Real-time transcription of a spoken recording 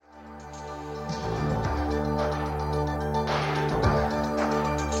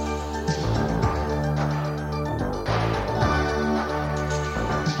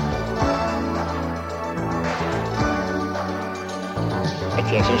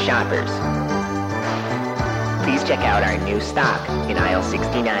Attention shoppers. Please check out our new stock in aisle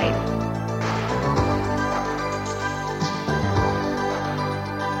 69.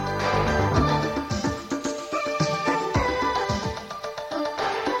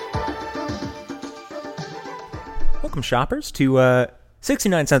 Welcome, shoppers, to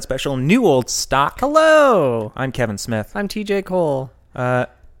 69 cent special New Old Stock. Hello, I'm Kevin Smith. I'm TJ Cole.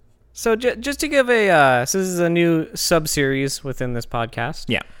 So just to give a so this is a new sub-series within this podcast.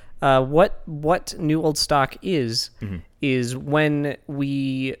 Yeah. What New Old Stock is when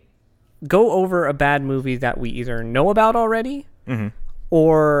we go over a bad movie that we either know about already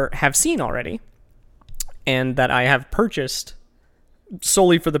or have seen already, and that I have purchased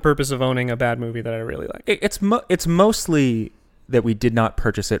solely for the purpose of owning a bad movie that I really like. It's mostly that we did not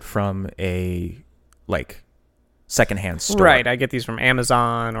purchase it from a secondhand store. Right, I get these from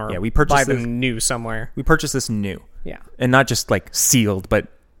Amazon or we purchased buy this- them new somewhere. We purchased this new. Yeah. And not just sealed, but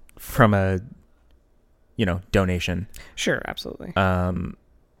from a donation. Sure, absolutely. And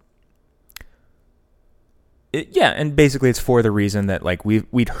basically it's for the reason that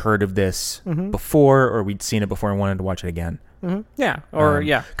we'd heard of this before, or we'd seen it before and wanted to watch it again. Yeah, or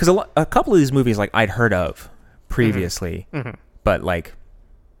yeah. Because a couple of these movies I'd heard of previously, but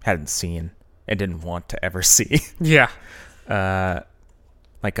hadn't seen and didn't want to ever see. Yeah.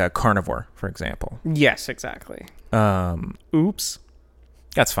 Like a Carnivore, for example. Yes, exactly. Oops.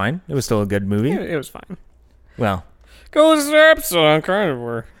 That's fine. It was still a good movie. It was fine. Well, Go to the episode on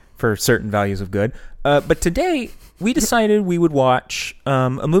Carnivore. for certain values of good. But today we decided we would watch a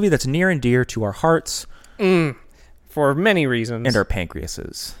movie that's near and dear to our hearts For many reasons. and our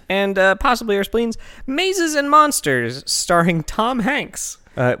pancreases. And possibly our spleens. Mazes and Monsters, starring Tom Hanks.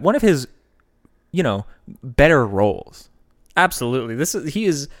 One of his, better roles. Absolutely. This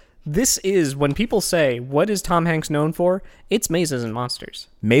is when people say, what is Tom Hanks known for? It's Mazes and Monsters.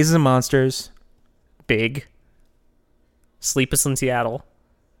 Mazes and Monsters. Big. Sleepless in Seattle.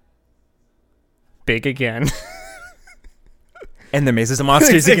 Big again. And the Mazes and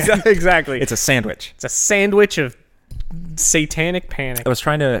Monsters again. Exactly. It's a sandwich. It's a sandwich of satanic panic. I was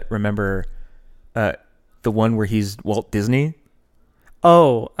trying to remember the one where he's Walt Disney.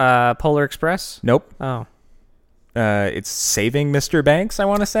 Oh, Polar Express? Nope. Oh. It's Saving Mr. Banks, I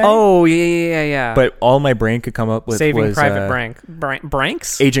want to say. Oh, yeah. But all my brain could come up with Saving was Private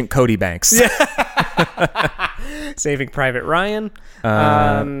Branks? Agent Cody Banks. Saving Private Ryan.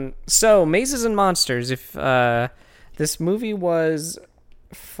 So, Mazes and Monsters. If this movie was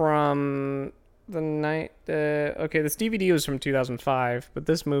from the night... okay, this DVD was from 2005, but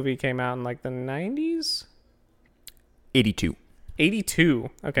this movie came out in the 90s? 82. 82.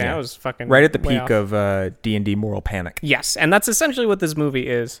 Okay, Yeah. I was fucking Right at the way peak off. of D&D Moral Panic. Yes, and that's essentially what this movie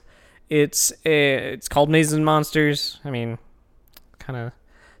is. It's called Mazes and Monsters. I mean, kind of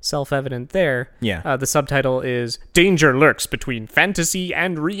self-evident there. Yeah. The subtitle is Danger Lurks Between Fantasy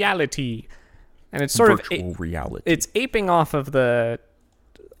and Reality. And it's sort Virtual reality. It's aping off of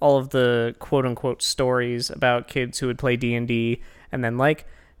all of the quote-unquote stories about kids who would play D&D and then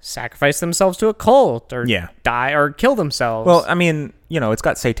sacrifice themselves to a cult or die or kill themselves. Well, I mean, it's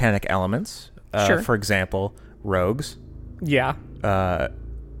got satanic elements. Sure. For example, rogues, yeah.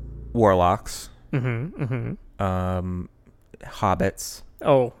 warlocks, hobbits,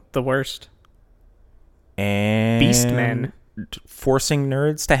 Oh, the worst. and Beastmen. forcing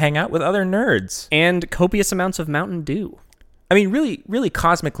nerds to hang out with other nerds. And copious amounts of Mountain Dew. I mean, really, really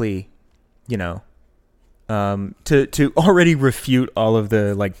cosmically, to already refute all of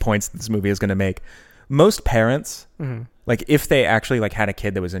the points that this movie is going to make. Most parents, if they actually had a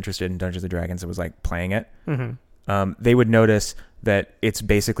kid that was interested in Dungeons and Dragons and was playing it, they would notice that it's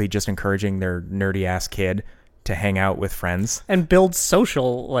basically just encouraging their nerdy ass kid to hang out with friends and build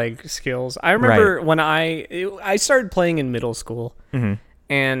social skills. I remember when I started playing in middle school,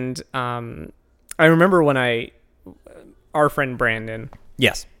 and I remember when our friend Brandon,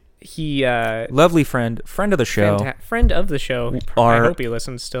 Yes, he lovely friend of the show, friend of the show. I hope he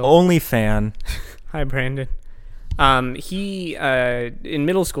listens still. Only fan. Hi, Brandon. He in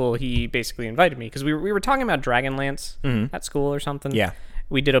middle school he basically invited me because we were talking about Dragonlance at school or something. Yeah.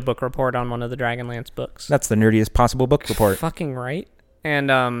 We did a book report on one of the Dragonlance books. That's the nerdiest possible book report. Fucking right.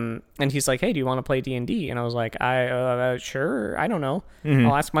 And he's like, "Hey, do you want to play D&D?" And I was like, "I sure. I don't know.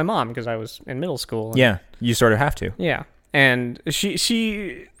 I'll ask my mom because I was in middle school." And, Yeah, you sort of have to. yeah. And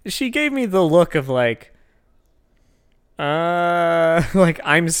she gave me the look of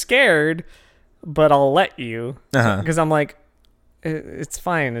I'm scared, but I'll let you because I'm like, it's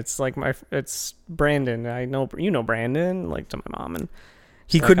fine. It's it's Brandon. I know you know Brandon. To my mom, and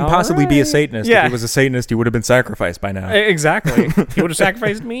He It's couldn't like, possibly be a alright. Satanist. Yeah. If he was a Satanist, he would have been sacrificed by now. Exactly. He would have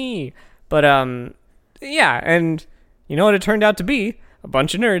sacrificed me. But yeah, and you know what it turned out to be? A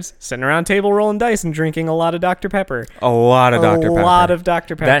bunch of nerds sitting around a table rolling dice and drinking a lot of Dr. Pepper. A lot of Dr. Pepper. A lot of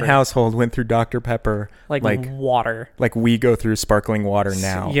Dr. Pepper. That household went through Dr. Pepper like water. like we go through sparkling water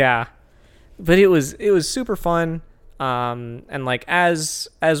now. Yeah. But it was super fun. And like as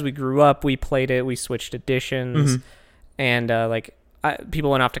we grew up, we played it, we switched editions, and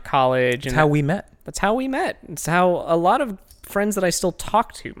people went off to college. That's and how we met. That's how we met. It's how a lot of friends that I still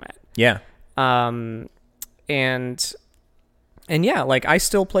talk to met. Yeah. And yeah, like I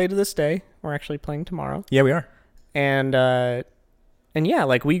still play to this day. We're actually playing tomorrow. Yeah, we are. And yeah,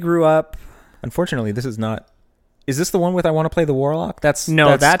 like we grew up. Unfortunately, this is not. Is this the one with I Want to Play the Warlock? That's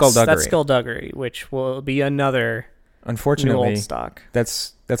Skullduggery. That's Skullduggery. Skullduggery, which will be another new Unfortunately, old stock.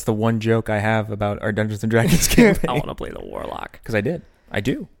 that's the one joke I have about our Dungeons and Dragons campaign. I want to play the Warlock. Because I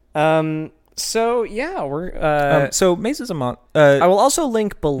do. So yeah, we're So Mazes a Month. I will also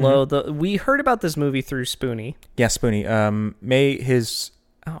link below we heard about this movie through Spoonie. Yeah, Spoonie. May his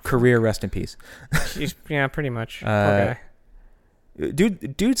career rest in peace. Yeah, pretty much. Poor guy.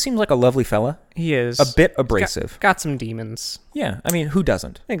 Dude seems like a lovely fella. He is A bit abrasive. Got some demons. Yeah, I mean, who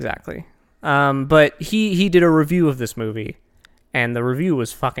doesn't? Exactly. But he did a review of this movie, and the review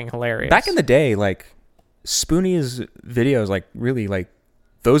was fucking hilarious. Back in the day, like Spoonie's videos, like really, like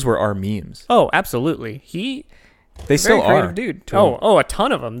those were our memes. Oh, absolutely. They still very creative are, dude. to him. Oh, a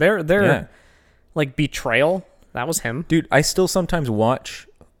ton of them. They're Yeah. like Betrayal. That was him. Dude, I still sometimes watch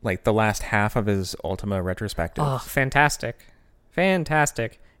like the last half of his Ultima retrospective. Oh, fantastic.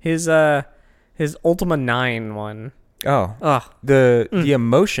 His Ultima 9 one. Oh, Ugh. the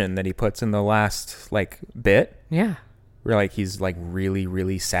emotion that he puts in the last like bit, Yeah. where like he's like really,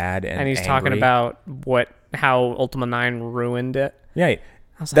 really sad and And he's angry. talking about how Ultima 9 ruined it. Yeah,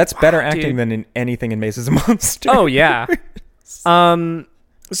 was that's like, better wow, acting dude. than in anything in Mazes and Monsters. Oh yeah. So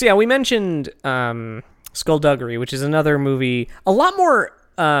yeah, we mentioned Skullduggery, which is another movie a lot more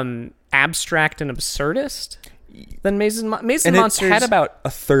abstract and absurdist than Mazes and and Monsters. it had about a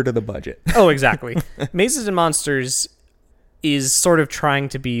third of the budget. Oh, exactly. Mazes and Monsters is sort of trying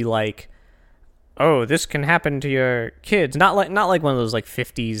to be like, oh, this can happen to your kids. Not like one of those like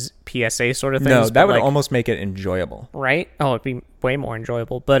 50s PSA sort of things. No, but that would like, almost make it enjoyable. right? Oh, it'd be way more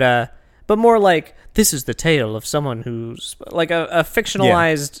enjoyable. But more like this is the tale of someone who's like a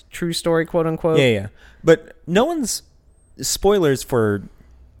fictionalized true story, quote unquote. Yeah. But no one's spoilers for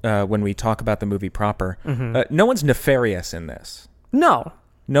when we talk about the movie proper. No one's nefarious in this. No.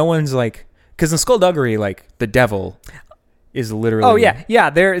 No one's like, because in Skullduggery, like the devil is literally. Oh yeah.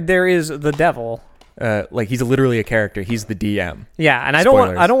 There is the devil. Like he's literally a character. He's the DM. Yeah, and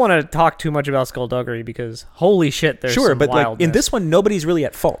Spoilers. I don't want to talk too much about Skullduggery because holy shit, there's Sure, some but like in wildness. this one, nobody's really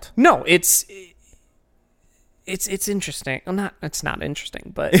at fault. No, it's interesting. Well, it's not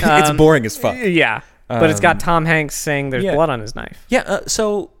interesting, but It's boring as fuck. Yeah, but it's got Tom Hanks saying there's yeah. blood on his knife. Yeah.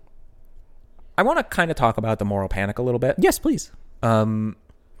 So I want to kind of talk about the moral panic a little bit. Yes, please.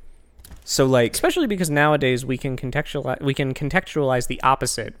 So like, Especially because nowadays we can contextualize the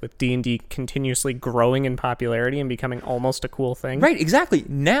opposite with D&D continuously growing in popularity and becoming almost a cool thing. right, exactly.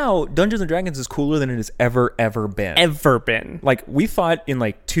 Now Dungeons and Dragons is cooler than it has ever been. Ever been. Like we thought in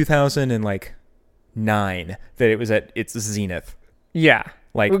like 2009 that it was at its zenith. Yeah.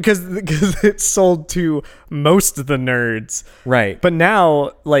 Like- because it's sold to most of the nerds. Right. But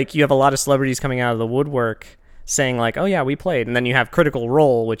now, like, you have a lot of celebrities coming out of the woodwork saying, like, oh, yeah, we played. And then you have Critical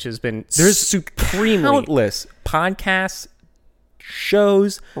Role, which has been supremely countless podcasts,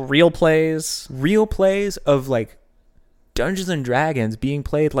 shows, real plays. real plays of like Dungeons and Dragons being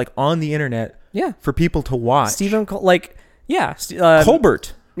played like on the internet Yeah. for people to watch. Colbert.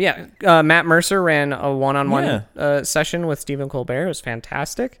 Yeah. Matt Mercer ran a one-on-one session with Stephen Colbert. It was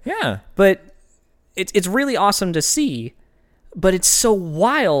fantastic. Yeah. But it's really awesome to see. But it's so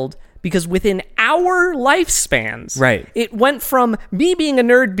wild because within our lifespans, Right. it went from me being a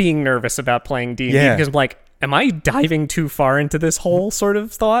nerd being nervous about playing D&D Yeah. because I'm like, am I diving too far into this whole sort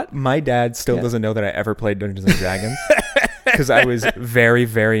of thought? My dad still doesn't know that I ever played Dungeons and Dragons because I was very,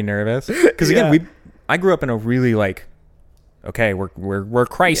 very nervous. Because again, I grew up in a really like, okay, we're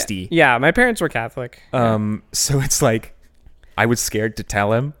Christy. Yeah, my parents were Catholic. So it's like, I was scared to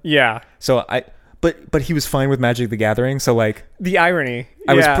tell him. Yeah. So but he was fine with Magic the Gathering. So like, The irony.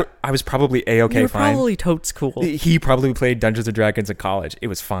 I was probably a-okay You were fine. probably totes cool. He probably played Dungeons and Dragons in college. It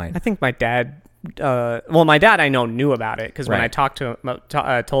was fine. I think my dad, my dad I know knew about it because when I Right. talked to him,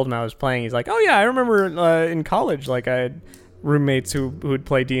 told him I was playing, he's like, oh yeah, I remember in college, like I had roommates who would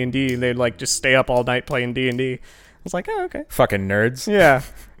play D&D and they'd like just stay up all night playing D&D. was like, oh, okay. Fucking nerds. Yeah.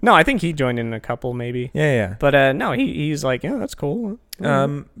 No, I think he joined in a couple maybe. Yeah. But no, he's like, yeah, that's cool.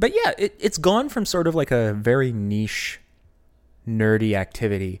 But yeah, it's gone from sort of like a very niche nerdy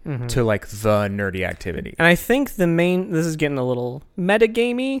activity to like the nerdy activity. And I think this is getting a little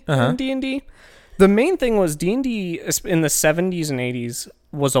metagamey in D&D. The main thing was D&D in the 70s and 80s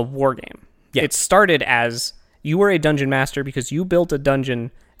was a war game. Yeah. It started as you were a dungeon master because you built a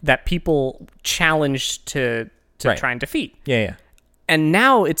dungeon that people challenged to Right. try and defeat. Yeah. And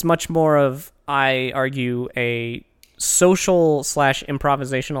now it's much more of, I argue, a social /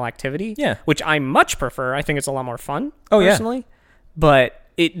 improvisational activity. Yeah. Which I much prefer. I think it's a lot more fun. Oh, yeah. Personally. But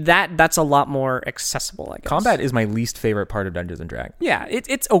that's a lot more accessible, I guess. Combat is my least favorite part of Dungeons and Dragons. Yeah,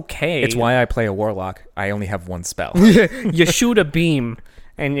 it's okay. It's why I play a warlock. I only have one spell. You shoot a beam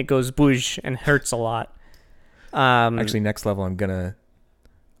and it goes boosh and hurts a lot. Actually, next level, I'm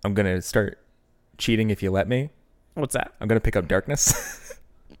gonna start cheating if you let me. What's that? I'm gonna pick up darkness.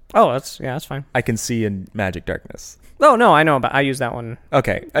 Oh, that's fine. I can see in magic darkness. Oh no, I know, but I use that one.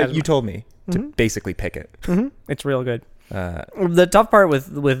 Okay, you told me to basically pick it. It's real good. The tough part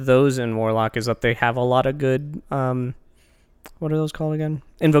with those in Warlock is that they have a lot of good. What are those called again?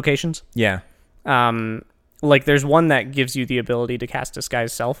 Invocations. Yeah. Like there's one that gives you the ability to cast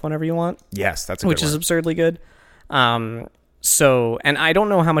Disguise Self whenever you want. Yes, that's a good which is one. absurdly good. So, and I don't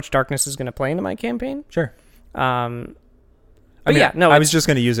know how much darkness is going to play into my campaign. Sure. But yeah, no, I was just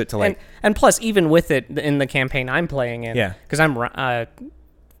going to use it to like. And plus, even with it in the campaign I'm playing in, Yeah. because I'm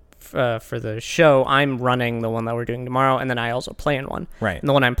for the show, I'm running the one that we're doing tomorrow, and then I also play in one. Right. And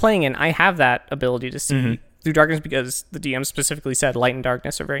the one I'm playing in, I have that ability to see through darkness because the DM specifically said light and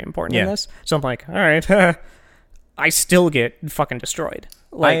darkness are very important in this. So I'm like, all right, I still get fucking destroyed.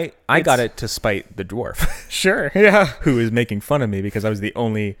 Like I got it to spite the dwarf. Sure, yeah. Who was making fun of me because I was the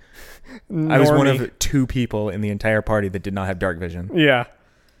only. I was one of 2 people in the entire party that did not have dark vision. Yeah.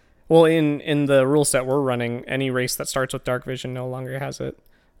 Well, in the rule set we're running, any race that starts with dark vision no longer has it.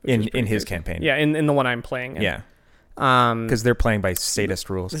 In his campaign. Yeah, in the one I'm playing in. Yeah. Because they're playing by sadist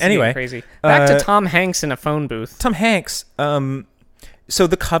rules. This is Anyway, getting crazy. Back to Tom Hanks in a phone booth. Tom Hanks. So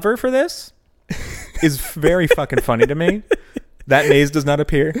the cover for this is very fucking funny to me. That maze does not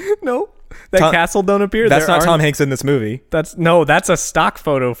appear. No, that castle don't appear. That's not Tom Hanks in this movie. That's a stock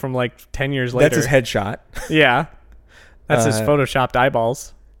photo from like 10 years later. That's his headshot. Yeah, that's his photoshopped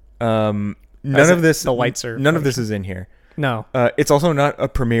eyeballs. None of this. The lights are. None of this is in here. No. It's also not a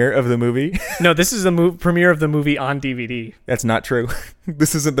premiere of the movie. No, this is the premiere of the movie on DVD. That's not true.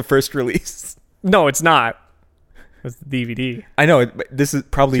 This isn't the first release. No, it's not. It's the DVD. I know. This is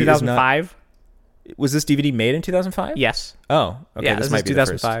probably 2005. Was this DVD made in 2005? Yes. Oh, okay. Yeah, this this might is be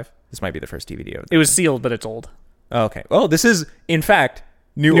 2005. This might be the first DVD of It was sealed, but it's old. Oh, okay. Well, this is in fact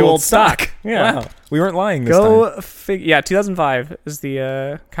new old stock. Yeah. Wow. We weren't lying this time. Yeah, 2005 is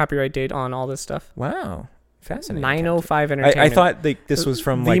the copyright date on all this stuff. Wow. Fascinating. 905 Entertainment. I thought this was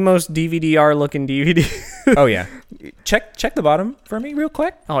from the most DVD-R looking DVD. Oh yeah. Check the bottom for me real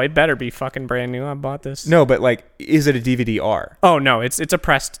quick. Oh, it better be fucking brand new. I bought this. No, but like, is it a DVD-R? Oh no, it's a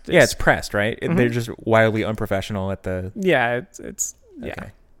pressed. Yeah, it's pressed, right? They're just wildly unprofessional at the. Yeah, it's yeah,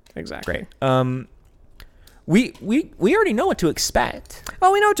 Okay. Exactly. Great. We already know what to expect.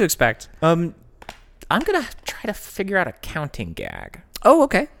 Oh, we know what to expect. I'm gonna try to figure out a counting gag. Oh,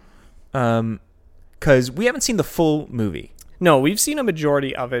 okay. Because we haven't seen the full movie. No, we've seen a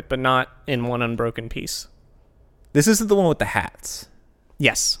majority of it, but not in one unbroken piece. This isn't the one with the hats.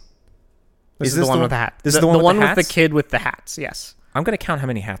 Yes. This Is is this the one the with the one- hat. this is the one with the with the hats? kid with the hats. Yes. I'm gonna count how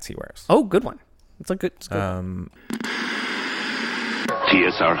many hats he wears. Oh, good one. It's a good. It's good.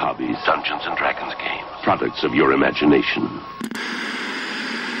 TSR Hobbies, Dungeons and Dragons games, products of your imagination.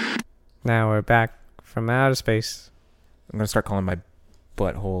 Now we're back from outer space. I'm gonna start calling my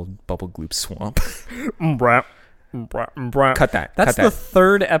butthole Bubble Gloop Swamp. Cut that. That's Cut the that.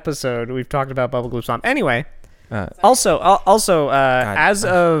 third episode we've talked about Bubble Gloop Swamp. Anyway, as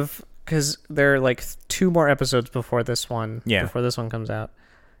of, because there are like 2 more episodes before this one. Yeah. Before this one comes out,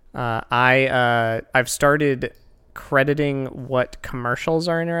 I've started crediting what commercials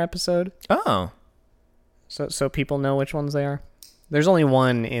are in our episode, Oh. so people know which ones they are. There's only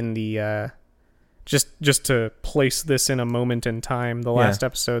one in the just to place this in a moment in time. The last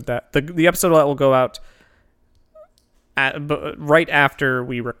episode that the episode that will go out right after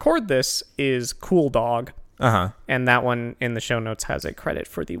we record this is Cool Dog. And that one in the show notes has a credit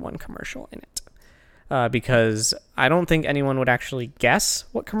for the one commercial in it. Because I don't think anyone would actually guess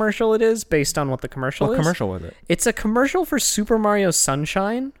what commercial it is based on what the commercial is. What commercial was it? It's a commercial for Super Mario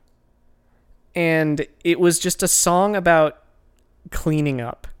Sunshine. And it was just a song about cleaning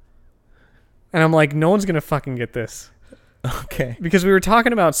up. And I'm like, no one's going to fucking get this. Okay. Because we were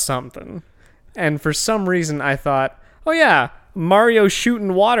talking about something. And for some reason, I thought, oh yeah, Mario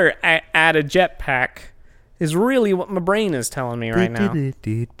shooting water at a jetpack is really what my brain is telling me right now.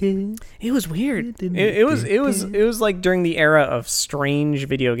 It was weird. It was like during the era of strange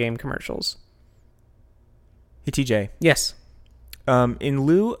video game commercials. Hey, TJ. Yes. In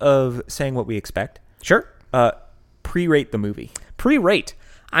lieu of saying what we expect, Sure. pre-rate the movie. Pre-rate.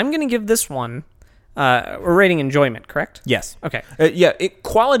 I'm going to give this one, we're rating enjoyment, correct? Yes. Okay.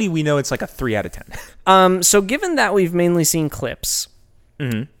 Quality, we know it's like a 3 out of 10. So given that we've mainly seen clips,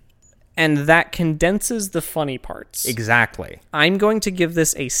 and that condenses the funny parts, Exactly. I'm going to give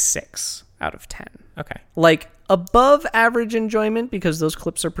this a 6 out of 10. Okay. Like, above average enjoyment, because those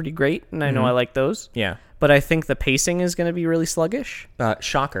clips are pretty great, and I know I like those. Yeah. But I think the pacing is going to be really sluggish.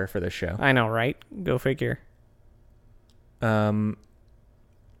 Shocker for this show. I know, right? Go figure.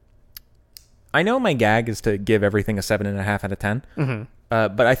 I know my gag is to give everything a 7.5 out of 10.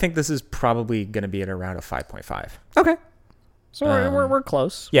 But I think this is probably going to be at around a 5.5. Okay. So we're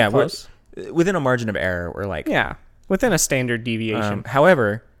close. Yeah, we're close. We're within a margin of error. We're like, Yeah, within a standard deviation.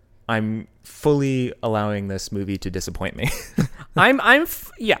 However, I'm fully allowing this movie to disappoint me,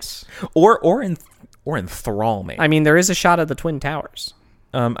 Yes. or enthrall me. I mean, there is a shot of the Twin Towers.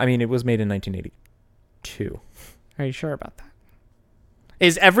 I mean, it was made in 1982. Are you sure about that?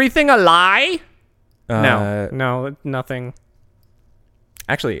 Is everything a lie? No, nothing.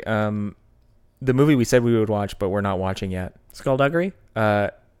 Actually, the movie we said we would watch, but we're not watching yet, Skullduggery?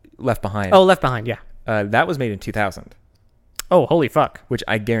 Left Behind. Oh, Left Behind, yeah. That was made in 2000, Oh, holy fuck. which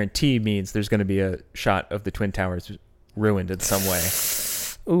I guarantee means there's going to be a shot of the Twin Towers ruined in some way.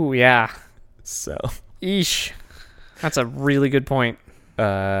 Ooh, yeah. So, Eesh. That's a really good point.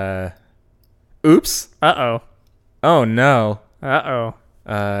 oops. Uh-oh. Oh no. Uh-oh.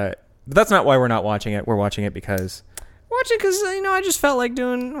 But that's not why we're not watching it. We're watching it because Watch it because, I just felt like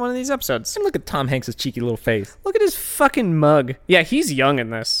doing one of these episodes. and look at Tom Hanks' cheeky little face. Look at his fucking mug. Yeah, he's young in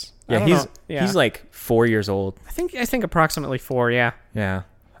this. I Yeah, don't know. Yeah. he's like 4 years old. I think approximately 4, yeah. Yeah,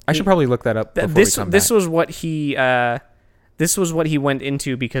 I should probably look that up. Before This we come this back. was what he went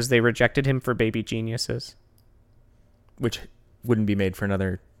into because they rejected him for Baby Geniuses. which wouldn't be made for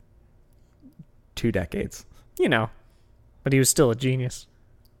another 2 decades. But he was still a genius.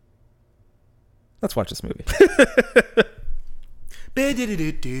 Let's watch this movie.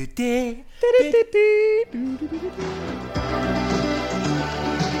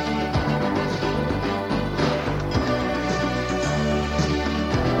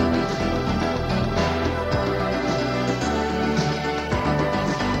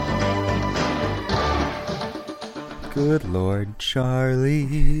 Good Lord,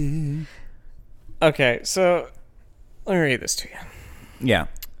 Charlie. Okay, so let me read this to you. Yeah.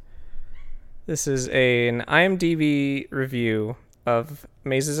 This is an IMDb review of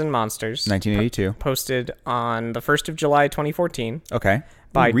Mazes and Monsters 1982. posted on the 1st of July 2014 Okay.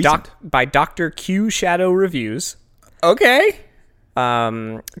 by Recent. by Dr. Q Shadow Reviews. Okay.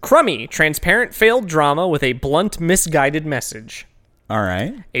 Crummy, transparent failed drama with a blunt, misguided message. All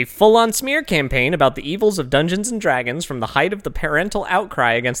right. A full-on smear campaign about the evils of Dungeons & Dragons from the height of the parental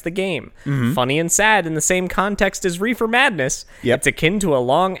outcry against the game. Funny and sad in the same context as Reefer Madness. Yep. It's akin to a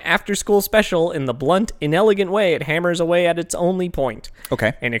long after-school special in the blunt, inelegant way it hammers away at its only point.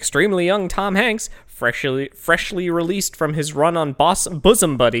 Okay. An extremely young Tom Hanks, freshly released from his run on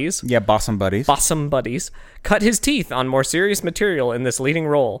Bosom Buddies, Yeah, Bosom Buddies. cut his teeth on more serious material in this leading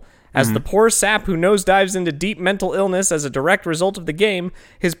role. As the poor sap who nosedives into deep mental illness as a direct result of the game,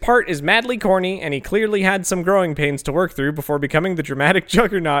 his part is madly corny, and he clearly had some growing pains to work through before becoming the dramatic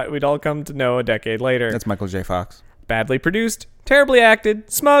juggernaut we'd all come to know a decade later. That's Michael J. Fox. Badly produced, terribly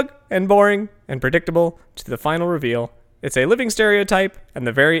acted, smug, and boring, and predictable to the final reveal. It's a living stereotype and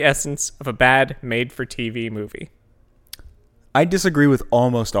the very essence of a bad made-for-TV movie. I disagree with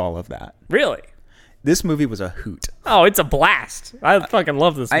almost all of that. Really? This movie was a hoot. Oh, it's a blast. I fucking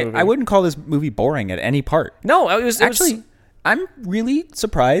love this movie. I wouldn't call this movie boring at any part. No, it was... Actually, I'm really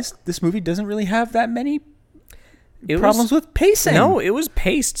surprised this movie doesn't really have that many problems with pacing. No, it was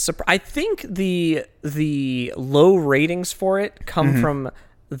paced. I think the low ratings for it come from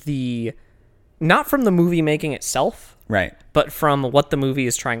not from the movie making itself, Right. but from what the movie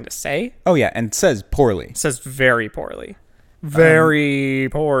is trying to say. Oh, yeah, and it says poorly. It says very poorly. Very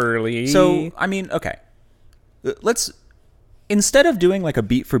poorly. So, I mean, okay. Let's, instead of doing like a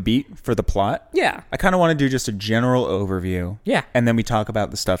beat for beat for the plot, Yeah. I kind of want to do just a general overview. Yeah. And then we talk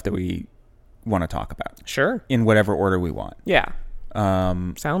about the stuff that we want to talk about Sure. in whatever order we want. Yeah.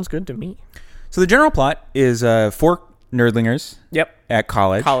 Sounds good to me. So the general plot is four nerdlingers Yep. at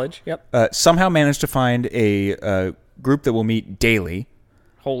college. College. Yep. Somehow managed to find a group that will meet daily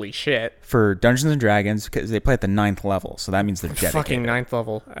Holy shit. for Dungeons and Dragons because they play at the 9th level, so that means they're dedicated. Fucking 9th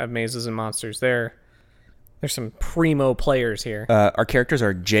level at Mazes and Monsters. There's some primo players here. Our characters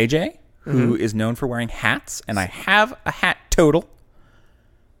are JJ, who is known for wearing hats, and I have a hat total.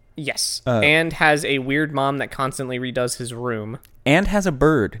 Yes. And has a weird mom that constantly redoes his room And has a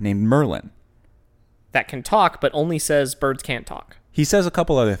bird named Merlin. that can talk, but only says birds can't talk. He says a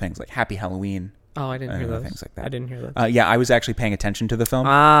couple other things, like Happy Halloween. Oh, I didn't hear those. Things like that. I didn't hear those. Yeah, I was actually paying attention to the film,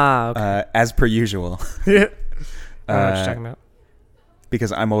 Okay. as per usual, I don't know what you're talking about.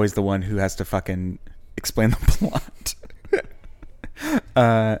 because I'm always the one who has to fucking explain the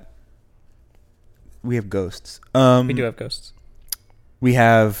plot. We have ghosts. We do have ghosts. We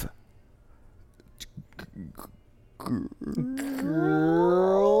have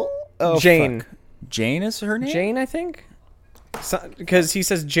Jane. fuck. Jane is her name? Jane, I think? Because he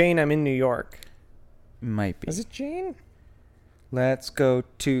says, Jane, I'm in New York. Might be. Is it Jane? Let's go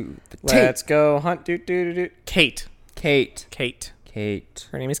to the Let's go hunt. Kate. Kate. Kate. Kate.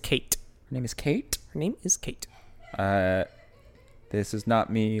 Her name is Kate. Her name is Kate. Her name is Kate. This is not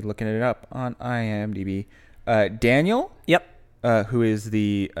me looking it up on IMDb. Daniel, Yep. who is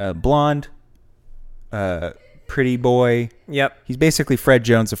the blonde, pretty boy. Yep. He's basically Fred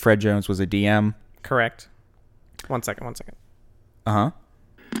Jones if Fred Jones was a DM. Correct. One second. Uh-huh.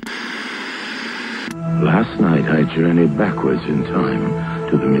 Last night I journeyed backwards in time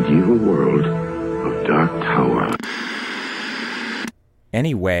to the medieval world of Dark Tower.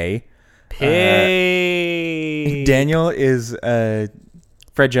 Anyway, Hey. Daniel is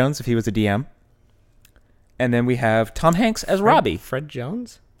Fred Jones if he was a DM. And then we have Tom Hanks as Robbie. Fred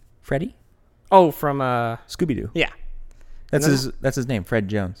Jones? Freddy? Oh, from Scooby-Doo. yeah. That's And his name, Fred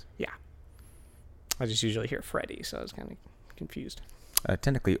Jones. Yeah. I just usually hear Freddy, so I was kind of confused.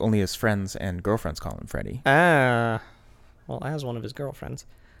 Technically, only his friends and girlfriends call him Freddy. Well, as one of his girlfriends.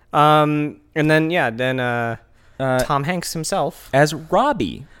 And then Tom Hanks himself. As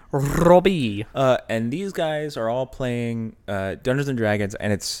Robbie. Robbie. And these guys are all playing Dungeons and Dragons,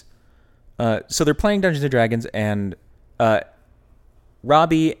 and it's so they're playing Dungeons and Dragons, and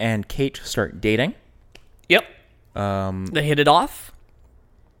Robbie and Kate start dating, Yep. They hit it off.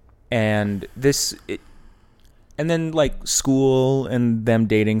 and and then like school and them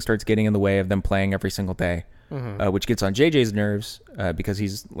dating starts getting in the way of them playing every single day, which gets on JJ's nerves because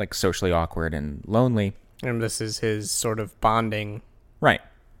he's like socially awkward and lonely. And this is his sort of bonding. Right.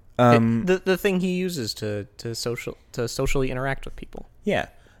 The thing he uses to socially interact with people. Yeah.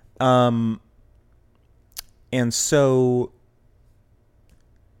 And so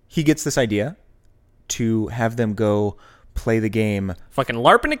he gets this idea to have them go play the game Fucking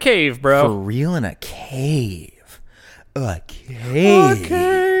LARP in a cave, for bro. real in a cave. A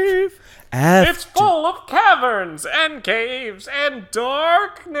cave. It's full of caverns and caves and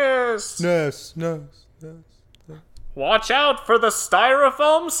darkness. No. Watch out for the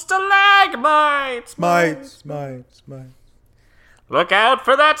styrofoam stalagmites. Mites. Look out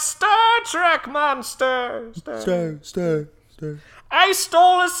for that Star Trek monster. Stir. I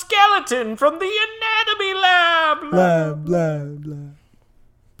stole a skeleton from the anatomy lab.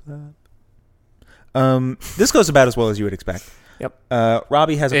 Blah. This goes about as well as you would expect. Yep.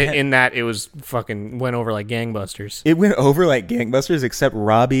 Robbie has a In that it was fucking went over like gangbusters. It went over like gangbusters, except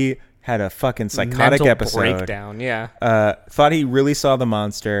Robbie had a fucking psychotic Mental episode. breakdown. Yeah. Thought he really saw the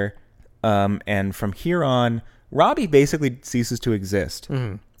monster, and from here on, Robbie basically ceases to exist.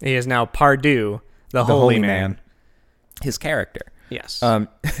 He is now Pardue, the holy man. His character. Yes.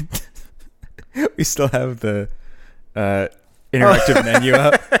 We still have the interactive menu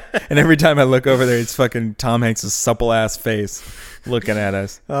up, and every time I look over there, it's fucking Tom Hanks' supple ass face looking at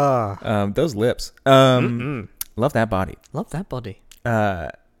us. Those lips. Love that body. Love that body.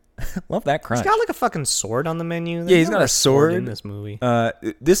 Love that crunch. He's got like a fucking sword on the menu. Yeah, he's got a sword in this movie.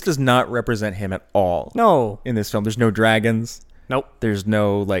 This does not represent him at all. No. In this film, there's no dragons. Nope. There's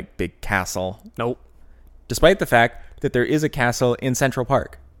no like big castle. Nope. Despite the fact that there is a castle in Central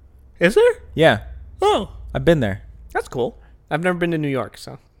Park. Is there? Yeah, Oh, I've been there. that's cool. I've never been to New York,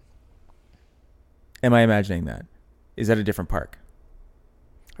 so. Am I imagining that? Is that a different park?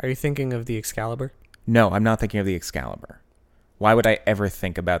 Are you thinking of the Excalibur? No, I'm not thinking of the Excalibur. Why would I ever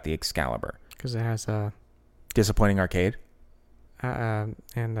think about the Excalibur? Because it has Disappointing Arcade?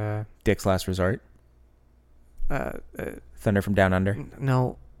 and Dick's Last Resort? Thunder from Down Under?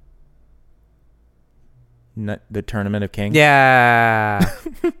 no. The Tournament of Kings? Yeah.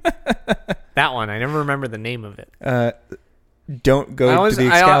 That one. I never remember the name of it. Don't go to the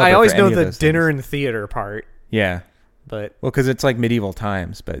Excalibur. I always for know any of the those dinner things. and theater part. Yeah. but Well, because it's like medieval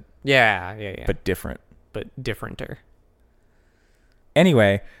times, but yeah. but different. But differenter.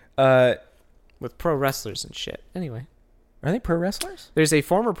 Anyway, With pro wrestlers and shit. Anyway. are they pro wrestlers? There's a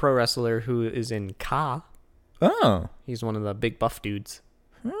former pro wrestler who is in Ka. Oh. He's one of the big buff dudes.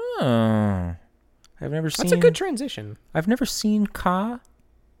 Oh. I've never seen. That's a good transition. I've never seen Ka.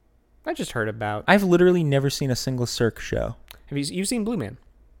 I just heard about. I've literally never seen a single Cirque show. Have you've seen Blue Man?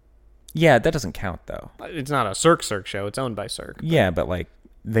 Yeah, that doesn't count though. It's not a Cirque show. It's owned by Cirque. Yeah, but like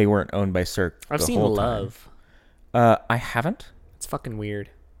they weren't owned by Cirque. I've the seen whole Love. Time. I haven't. It's fucking weird.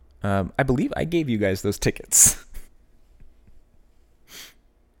 I believe I gave you guys those tickets.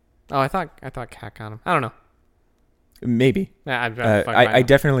 Oh, I thought Cat got him. I don't know. Maybe. I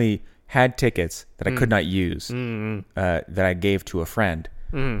definitely had tickets that I could not use that I gave to a friend,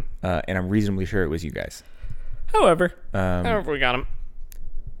 and I'm reasonably sure it was you guys. However we got him.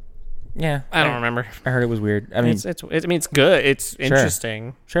 Yeah, I don't remember. I heard it was weird. I mean, it's good. It's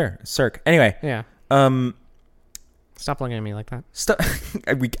interesting. Sure, Cirque. Anyway, Yeah. Stop looking at me like that.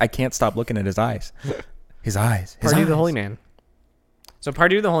 I can't stop looking at his eyes. His eyes. Pardue the Holy Man. So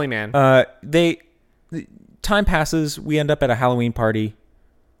Pardue the Holy Man. Time passes. We end up at a Halloween party.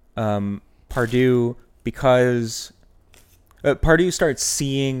 Pardue, because Pardue starts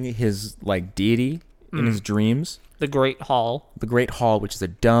seeing his like deity in his dreams. The Great Hall. The Great Hall, which is a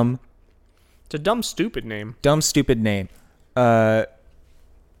dumb, stupid name. stupid name. I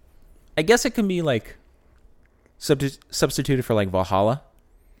guess it can be like substituted for like Valhalla.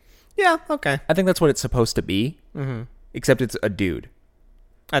 Yeah. Okay. I think that's what it's supposed to be. Mm-hmm. Except it's a dude.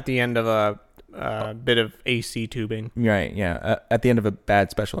 At the end of a bit of AC tubing. Right, yeah. At the end of a bad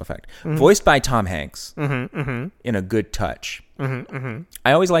special effect. Voiced by Tom Hanks in a good touch. I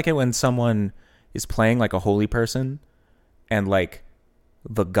always like it when someone is playing like a holy person and like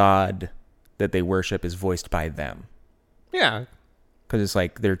the god that they worship is voiced by them. Yeah. Because it's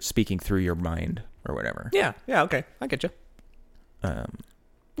like they're speaking through your mind or whatever. Yeah. Okay. I get you.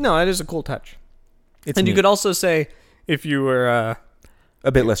 No, it is a cool touch. It's and you neat. could also say if you were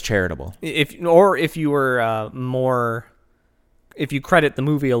a bit less charitable. if you were more, if you credit the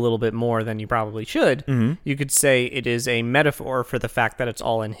movie a little bit more than you probably should, you could say it is a metaphor for the fact that it's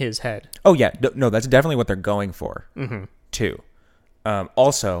all in his head. Oh yeah, no, that's definitely what they're going for too.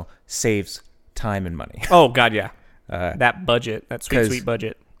 Also saves time and money. Oh God, yeah. That budget, that sweet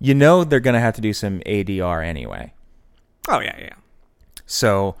budget. You know they're gonna have to do some ADR anyway. Oh yeah.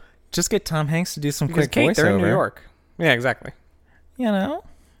 So just get Tom Hanks to do some Because quick Kate, voiceover. they're in New York. Yeah, exactly. You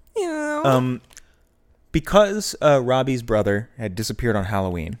know. Because Robbie's brother had disappeared on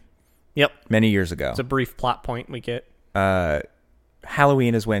Halloween. Yep. Many years ago. It's a brief plot point we get.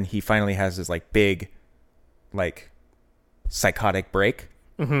 Halloween is when he finally has this like big, like psychotic break,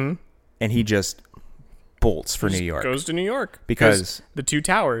 and he just bolts for New York. Goes to New York because the two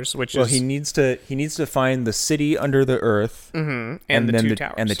towers, which well, is he needs to find the city under the earth, and then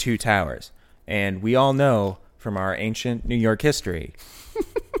the two towers, and we all know from our ancient New York history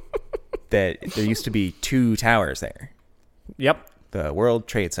that there used to be two towers there. Yep. The World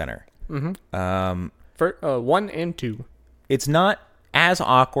Trade Center. For 1 and 2. It's not as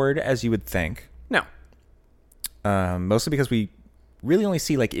awkward as you would think. No. Mostly because we really only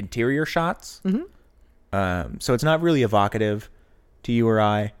see like interior shots. So it's not really evocative to you or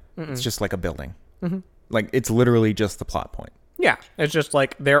I. It's just like a building. Like it's literally just the plot point. Yeah. It's just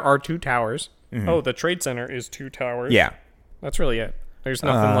like there are two towers. Oh, the Trade Center is two towers. Yeah. That's really it. There's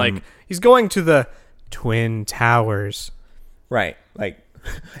nothing like he's going to the Twin Towers. Right. Like,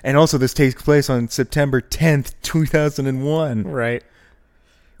 and also this takes place on September 10th, 2001. Right.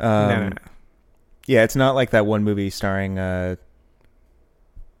 No. Yeah, it's not like that one movie starring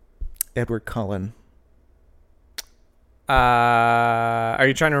Edward Cullen. Are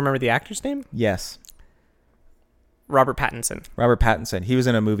you trying to remember the actor's name? Yes. Robert Pattinson. Robert Pattinson. He was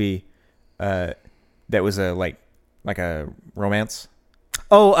in a movie that was a like a romance.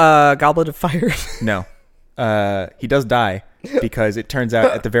 Oh, Goblet of Fire. No. He does die because it turns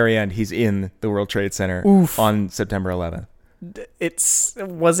out at the very end he's in the World Trade Center on September 11th.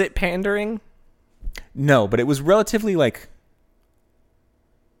 Was it pandering? No, but it was relatively like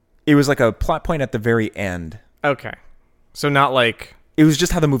it was like a plot point at the very end. Okay. So not like It was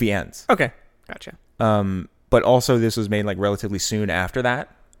just how the movie ends. Okay. Gotcha. But also this was made like relatively soon after that.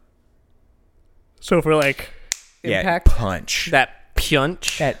 So for like impact, punch. that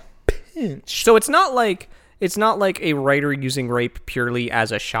punch. That pinch. So it's not like a writer using rape purely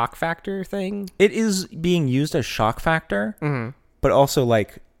as a shock factor thing. It is being used as shock factor, but also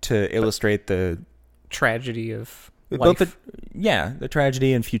like to illustrate the tragedy of both the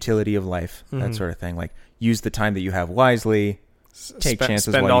tragedy and futility of life, that sort of thing. Like, use the time that you have wisely, take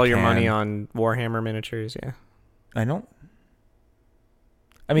chances. Spend while all you your can. money on Warhammer miniatures. Yeah, I don't.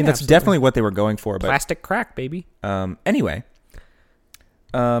 I mean, Yeah, that's absolutely. definitely what they were going for. But plastic crack, baby. anyway,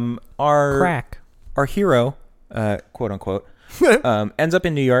 our Crack. our hero, quote unquote, ends up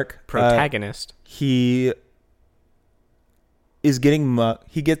in New York. Protagonist. He is getting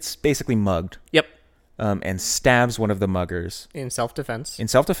he gets basically mugged. Yep. And stabs one of the muggers In self-defense. in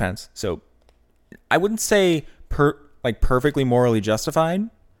self-defense. So I wouldn't say perfectly morally justified,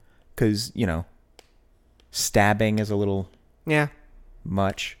 because stabbing is a little Yeah.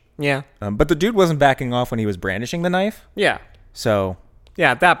 much. Yeah. But the dude wasn't backing off when he was brandishing the knife. Yeah. So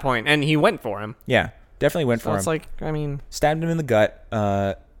Yeah. At that point, and he went for him. yeah, definitely went So for it's him. like, I mean, Stabbed him in the gut.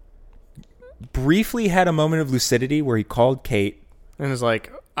 Briefly had a moment of lucidity where he called Kate. and it's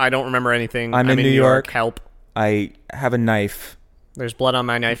like, I don't remember anything. I'm in New York. Help. I have a knife. There's blood on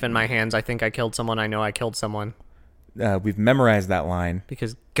my knife in my hands. I think I killed someone. I know I killed someone. We've memorized that line.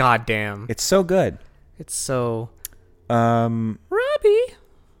 Because goddamn, It's so good. it's so. Um, Robbie,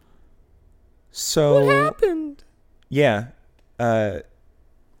 so what happened? yeah,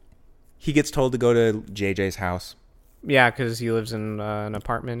 he gets told to go to JJ's house. Yeah, because he lives in an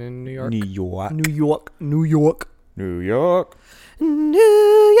apartment in New York. New York. New York. New York. New York. New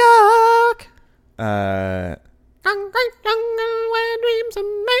York. Uh, Where dreams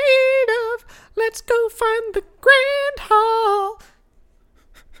are made of. Let's go find the Grand Hall.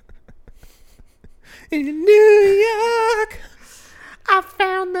 in New York. I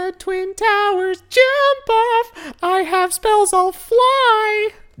found the Twin Towers. Jump off. I have spells. I'll fly.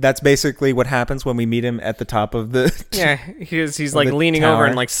 That's basically what happens when we meet him at the top of the. Yeah, he's like the leaning tower. over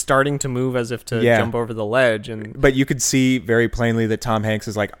and like starting to move as if to Yeah. jump over the ledge, and But you could see very plainly that Tom Hanks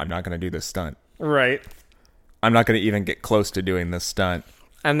is like, I'm not going to do this stunt. right. I'm not going to even get close to doing this stunt.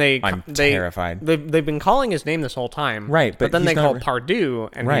 And I'm terrified. They've been calling his name this whole time, Right, But but then he's they call not- Pardue,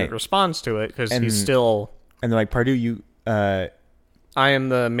 and he Right. responds to it because And- he's still. And they're like, Pardue, you. I am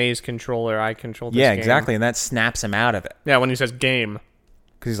the maze controller. I control this Yeah, game. exactly. And that snaps him out of it. Yeah, when he says game,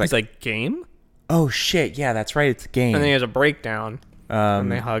 Because he's like game, oh shit, yeah, that's right. It's a game. and then he has a breakdown,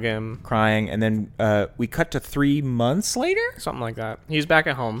 and they hug him, Crying. And then we cut to 3 months later. something like that. He's back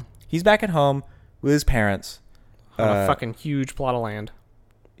at home He's back at home with his parents. on a fucking huge plot of land.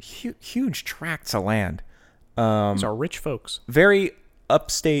 Huge tracts of land. These are rich folks. Very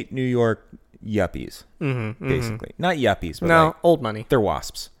upstate New York yuppies, basically. Not yuppies, but No, like, old money. they're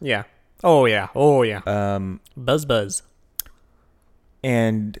wasps. Yeah. Oh yeah. Oh yeah. Buzz.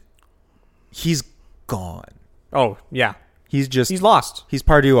 And he's gone. Oh yeah. He's Lost. He's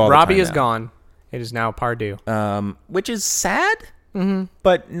Pardue all Robbie the time is now. gone. It is now Pardue. Which is sad,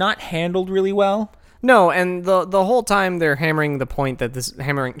 but not handled really well. No, and the whole time they're hammering the point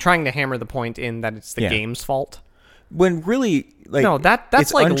that trying to hammer the point in that it's the Yeah. game's fault. When really, like, No, that's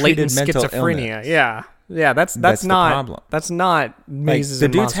it's like untreated latent mental schizophrenia. illness. Yeah, that's That's the not problem. That's not Like, Mazes the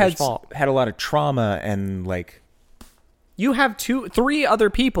and dude's Monsters' fault. had a lot of trauma and like You have 3 other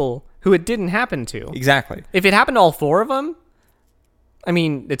people who it didn't happen to. exactly. If it happened to all 4 of them, I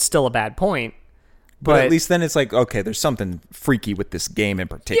mean, it's still a bad point. But at least then it's like, okay, there's something freaky with this game in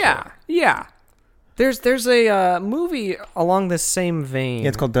particular. yeah. There's a movie along this same vein. Yeah,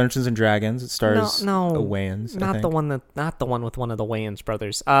 it's called Dungeons and Dragons. It stars no, the Wayans. I not think. the one with one of the Wayans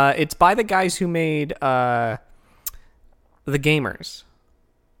brothers. It's by the guys who made The Gamers.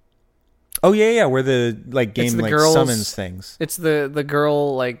 Oh yeah, where the like game the like girls- summons things. It's the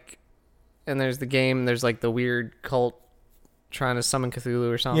girl like, and there's the game. There's like the weird cult trying to summon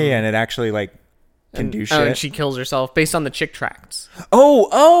Cthulhu or something. Yeah, and it actually like can do shit. And she kills herself based on the Chick Tracts.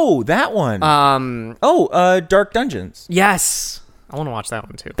 Oh, that one. Dark Dungeons. Yes, I want to watch that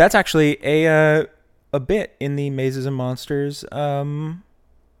one too. That's actually a bit in the Mazes and Monsters Wikipedia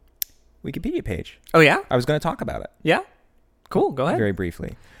page. Oh yeah, I was going to talk about it yeah. Cool, go ahead. very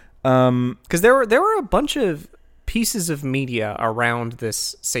briefly. Because there were a bunch of pieces of media around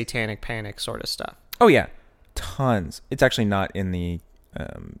this satanic panic sort of stuff, Oh yeah, tons. It's actually not in the.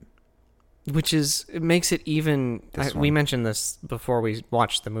 which it makes it even. We one. mentioned this before we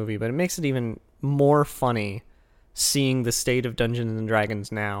watched the movie, but it makes it even more funny seeing the state of Dungeons and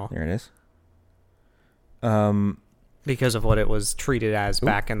Dragons now There it is. because of what it was treated as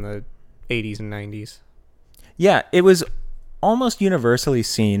back in the 80s and 90s. Yeah, it was almost universally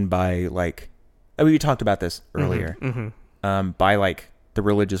seen by like. I mean, we talked about this earlier. By like the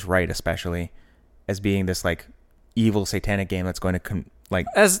religious right, especially, as being this like evil satanic game that's going to like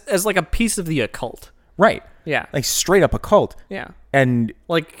As like a piece of the occult. Right. Yeah. Like straight up a cult. Yeah. And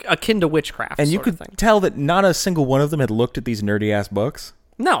Like akin to witchcraft. you sort of could thing. tell that not a single one of them had looked at these nerdy ass books,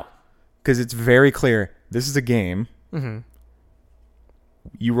 No. because it's very clear this is a game. Mm-hmm.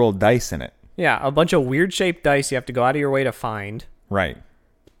 You roll dice in it. Yeah, a bunch of weird shaped dice you have to go out of your way to find, Right.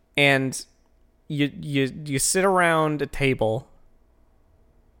 and you sit around a table.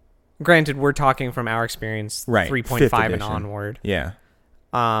 Granted, we're talking from our experience, Right. 3.5 Fifth and edition. onward. Yeah.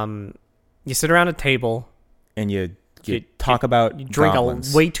 You sit around a table, And you You- talk about you drink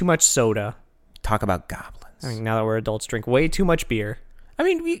goblins. way too much soda. Talk about goblins. I mean, now that we're adults, drink way too much beer. I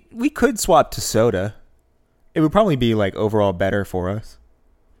mean, we could swap to soda. It would probably be like overall better for us.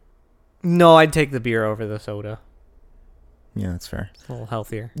 No, I'd take the beer over the soda. Yeah, that's fair. It's a little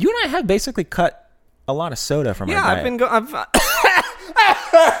healthier. You and I have basically cut a lot of soda from our Yeah, diet. I've been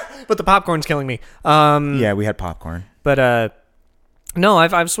but the popcorn's killing me. Yeah, we had popcorn. But no,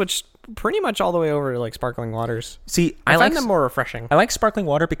 I've switched pretty much all the way over to like sparkling waters. See, I like find them more refreshing. I like sparkling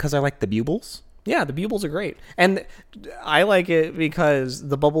water because I like the bubbles. Yeah, the bubbles are great. And I like it because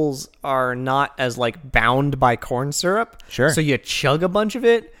the bubbles are not as like bound by corn syrup. Sure. So you chug a bunch of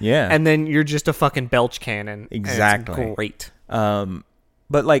it. Yeah. And then you're just a fucking belch cannon. and Exactly. it's great.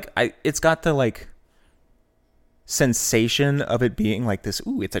 But like it's got the like sensation of it being like this.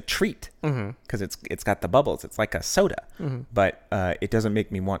 Ooh, it's a treat because it's got the bubbles. It's like a soda, but it doesn't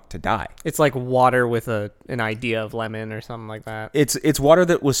make me want to die. It's like water with an idea of lemon or something like that. It's water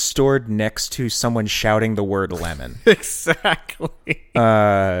that was stored next to someone shouting the word lemon. Exactly.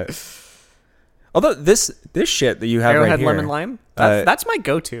 Although this shit that you have Arrowhead right here, lemon lime. That's my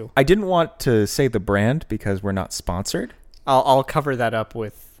go-to. I didn't want to say the brand because we're not sponsored. I'll cover that up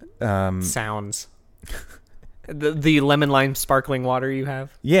with sounds. The lemon lime sparkling water you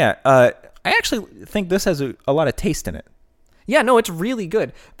have. Yeah, I actually think this has a lot of taste in it. Yeah, no, it's really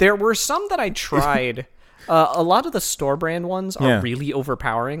good. There were some that I tried. A lot of the store brand ones are Yeah. really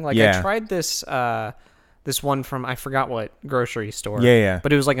overpowering. Like Yeah. I tried this this one from I forgot what grocery store. Yeah.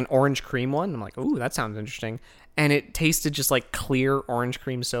 But it was like an orange cream one. I'm like, ooh, that sounds interesting. And it tasted just like clear orange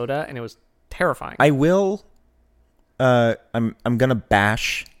cream soda, and it was terrifying. I will. I'm gonna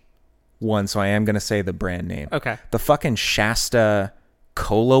bash one, so I am gonna say the brand name. Okay. The fucking Shasta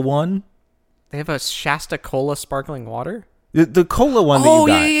Cola one. They have a Shasta Cola sparkling water. The cola one that Oh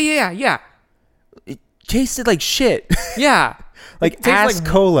you got. yeah. It tasted like shit. Yeah. Like It tastes ass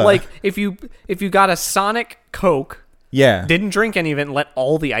cola. Like if you got a Sonic Coke, Yeah. didn't drink any of it, and let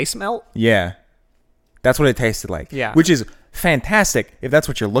all the ice melt. Yeah. That's what it tasted like. Yeah. Which is fantastic if that's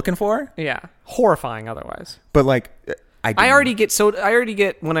what you're looking for. Yeah, horrifying otherwise. But like, I already get soda. I already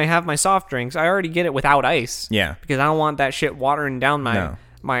get when I have my soft drinks. I already get it without ice. Yeah. because I don't want that shit watering down my No.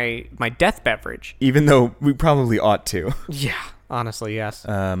 my death beverage. Even though we probably ought to. Yeah, honestly, yes,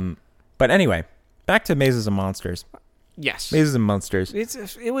 But anyway, back to Mazes and Monsters. yes. Mazes and Monsters.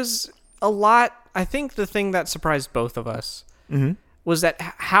 It was a lot. I think the thing that surprised both of us Mm-hmm. was that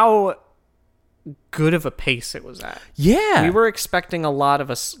how good of a pace it was at. Yeah. We were expecting a lot of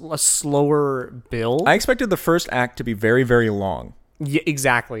a slower build. I expected the first act to be very, very long. Yeah,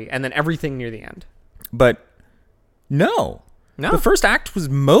 exactly, and then everything near the end. But no. No. The first act was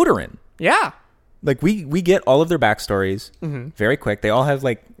motoring. Yeah. Like we get all of their backstories Mm-hmm. very quick. They all have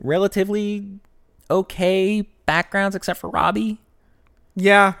like relatively okay backgrounds except for Robbie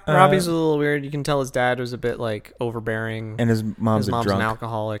Yeah, Robbie's a little weird. You can tell his dad was a bit like overbearing. and his mom's his mom's a an drunk.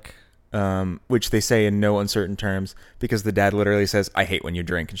 alcoholic. Which they say in no uncertain terms because the dad literally says, "I hate when you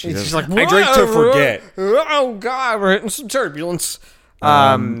drink," and she says, She's like, "I drink to forget." Oh God, we're hitting some turbulence.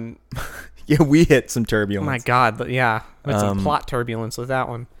 Yeah, we hit some turbulence. My God, but yeah, it's a plot turbulence with that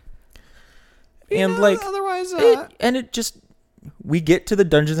one. And Yeah, like otherwise, it just we get to the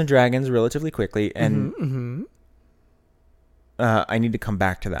Dungeons and Dragons relatively quickly, and I need to come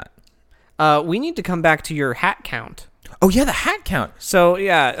back to that. we need to come back to your hat count. Oh yeah, the hat count. So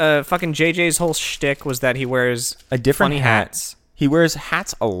yeah, fucking JJ's whole shtick was that he wears A different funny hat. hats. He wears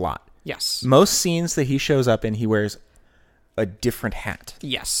hats a lot. Yes. Most scenes that he shows up in, he wears a different hat.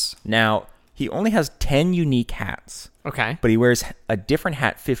 Yes. Now, he only has 10 unique hats, Okay. but he wears a different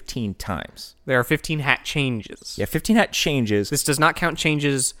hat 15 times. There are 15 hat changes. Yeah, 15 hat changes. This does not count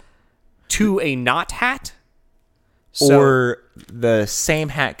changes to a not hat. So- Or the same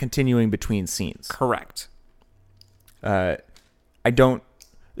hat continuing between scenes. correct. I don't...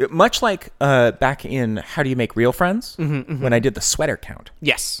 Much like back in How Do You Make Real Friends, when I did the sweater count.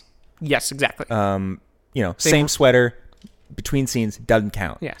 Yes. Yes, exactly. Same sweater between scenes doesn't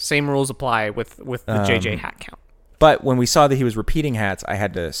count. yeah, same rules apply with the JJ hat count. But when we saw that he was repeating hats, I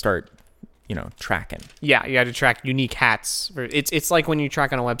had to start, tracking. Yeah, you had to track unique hats. It's like when you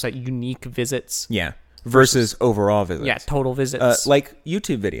track on a website unique visits. Yeah. versus overall visits. Yeah, total visits. Like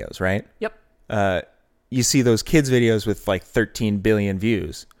YouTube videos, right? Yep. You see those kids videos with like 13 billion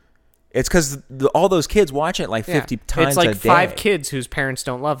views. It's because all those kids watch it like 50 times It's like a day. 5 kids whose parents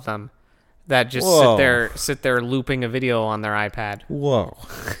don't love them that just sit there looping a video on their iPad. Whoa.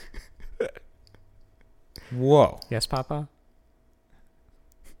 Whoa. Yes, Papa?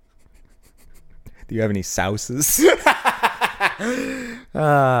 Do you have any sauces?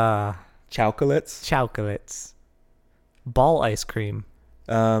 Chocolates? Chocolates. Ball ice cream.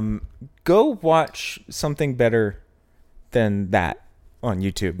 Go watch something better than that on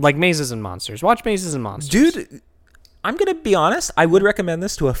YouTube. Like Mazes and Monsters. Watch Mazes and Monsters. Dude, I'm going to be honest. I would recommend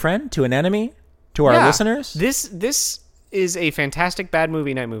this to a friend, to an enemy, to our listeners. This is a fantastic bad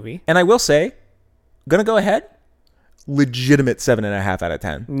movie night movie. And I will say, going to go ahead, legitimate 7.5 out of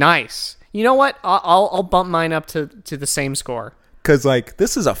 10. Nice. You know what? I'll bump mine up to the same score. Because, like,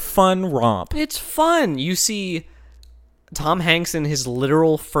 this is a fun romp. It's fun. You see Tom Hanks in his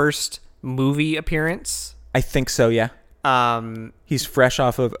literal first movie appearance. I think so, yeah. He's fresh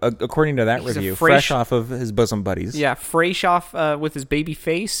off of, according to that review, fresh off of his bosom buddies. Yeah, fresh off with his baby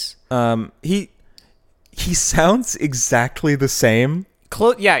face. He sounds exactly the same.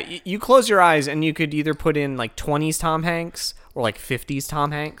 You close your eyes and you could either put in like 20s Tom Hanks or like 50s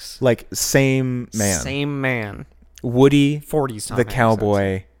Tom Hanks. Like, same man. Same man. Woody, 40s Tom the Hanks,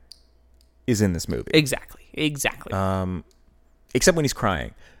 cowboy, is in this movie. Exactly. Except when he's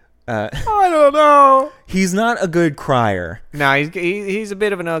crying. I don't know. He's not a good crier. No, he's a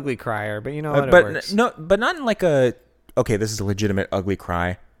bit of an ugly crier, but you know what? It works. But not in like a, okay, this is a legitimate ugly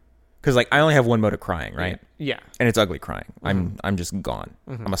cry. Because like I only have one mode of crying, right? Yeah. And it's ugly crying. Mm-hmm. I'm just gone.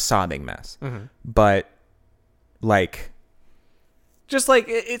 Mm-hmm. I'm a sobbing mess. Mm-hmm. But like, just like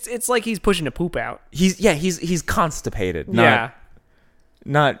it's like he's pushing a poop out. He's constipated.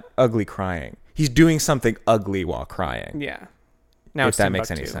 Not ugly crying. He's doing something ugly while crying. Yeah. Now if that makes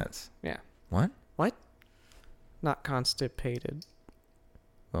any sense. Yeah. What? Not constipated.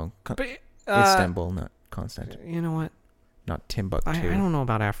 Well, But, Istanbul, not Constantinople. You know what? Not Timbuktu. I don't know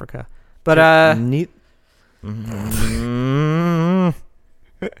about Africa, but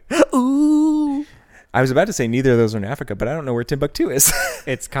Ooh. I was about to say neither of those are in Africa, but I don't know where Timbuktu is.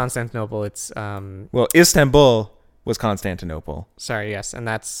 It's Constantinople. It's well, Istanbul was Constantinople. Sorry, yes, and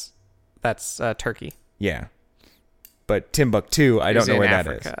that's Turkey. Yeah. But Timbuktu, I don't know where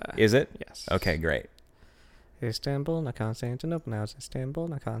Africa. That is. Is it? Yes. Okay, great. Istanbul, not Constantinople. Now it's Istanbul,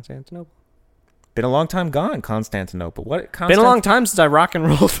 not Constantinople. Been a long time gone, Constantinople. Been a long time since I rock and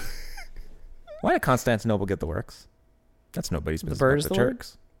rolled. Why did Constantinople get the works? That's nobody's business. The bird is the the word?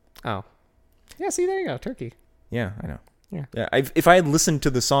 Turks. Oh. Yeah, see, there you go, Turkey. Yeah, I know. Yeah. If I had listened to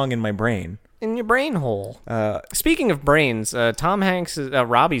the song in my brain. In your brain hole. Speaking of brains, Tom Hanks'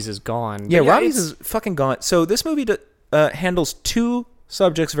 Robbie's is gone. Yeah, Robbie's is fucking gone. So this movie handles two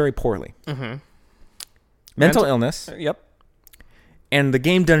subjects very poorly. Mm-hmm. Mental illness. Yep. And the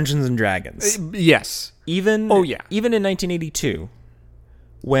game Dungeons and Dragons. Yes. Even in 1982,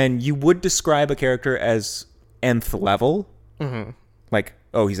 when you would describe a character as nth level, mm-hmm. like,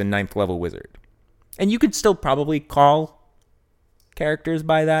 oh, he's a 9th level wizard. And you could still probably call characters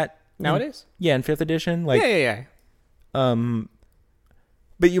by that. Nowadays? Yeah, in 5th edition. Like, yeah.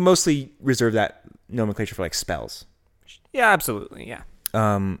 But you mostly reserve that nomenclature for, like, spells. Yeah, absolutely, yeah.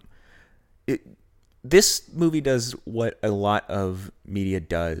 This movie does what a lot of media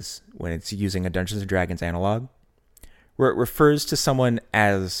does when it's using a Dungeons & Dragons analog, where it refers to someone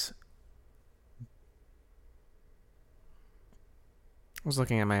as... I was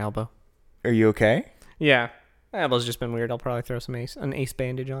looking at my elbow. Are you okay? Yeah. My elbow's just been weird. I'll probably throw an ace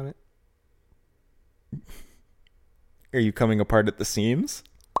bandage on it. Are you coming apart at the seams?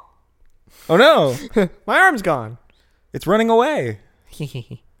 Oh no! My arm's gone. It's running away.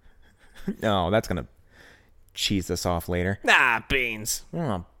 No, that's gonna cheese us off later. Nah, beans.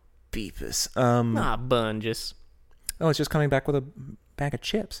 Oh, beepus. Nah, bunges. Oh, it's just coming back with a bag of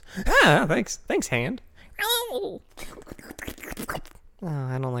chips. Ah, thanks. Thanks, hand. Oh,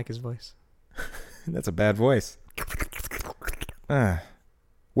 I don't like his voice. That's a bad voice.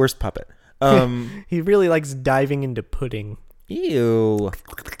 Worst puppet. He really likes diving into pudding. Ew.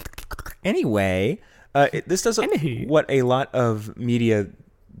 Anyway, this does what a lot of media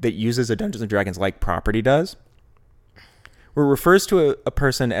that uses a Dungeons & Dragons-like property does, where it refers to a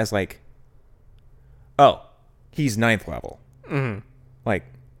person as like, oh, he's 9th level. Mm-hmm. Like,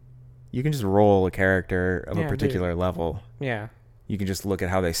 you can just roll a character of a particular level. Yeah. You can just look at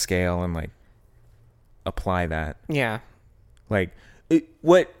how they scale and like apply that. Yeah. Like, and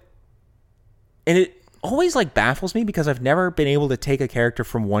it always like baffles me because I've never been able to take a character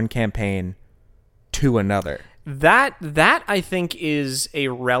from one campaign to another. That I think is a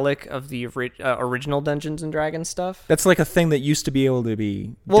relic of the original Dungeons and Dragons stuff. That's like a thing that used to be able to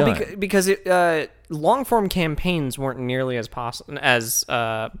be done. Because long form campaigns weren't nearly as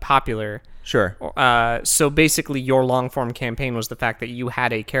popular. Sure. So basically, your long form campaign was the fact that you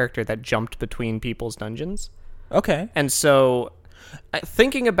had a character that jumped between people's dungeons. Okay. And so,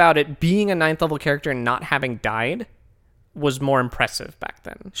 thinking about it, being a 9th level character and not having died was more impressive back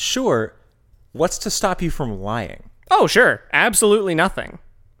then. Sure. What's to stop you from lying? Oh, sure. Absolutely nothing.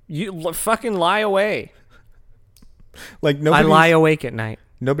 You fucking lie away. Like I lie awake at night.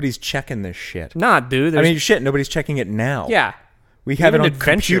 Nobody's checking this shit. Nah, dude. I mean, shit, nobody's checking it now. Yeah. We have Even it on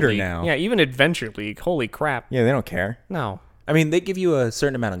computer League. now. Yeah, even Adventure League. Holy crap. Yeah, they don't care. No. I mean, they give you a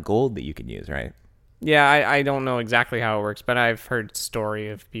certain amount of gold that you can use, right? Yeah, I don't know exactly how it works, but I've heard story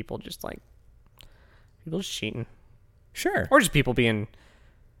of people just cheating. Sure. Or just people being...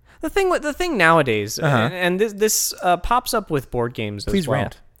 The thing nowadays, and this pops up with board games as Please well,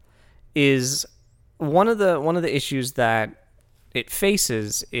 rant. is one of the issues that it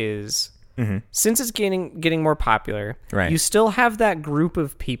faces is since it's getting more popular, Right. you still have that group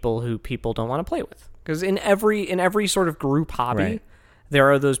of people who people don't want to play with. Because in every sort of group hobby, Right.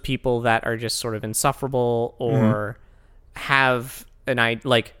 there are those people that are just sort of insufferable or have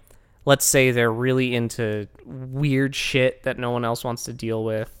like, let's say they're really into weird shit that no one else wants to deal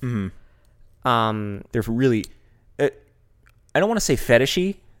with. They're really... I don't want to say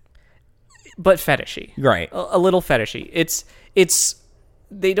fetishy. But fetishy. Right. A little fetishy. It's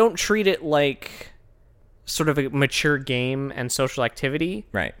they don't treat it like sort of a mature game and social activity.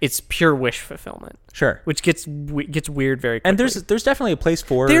 Right. It's pure wish fulfillment. Sure. Which gets weird very quickly. And there's definitely a place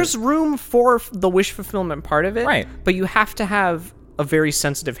for... There's room for the wish fulfillment part of it. Right. But you have to have a very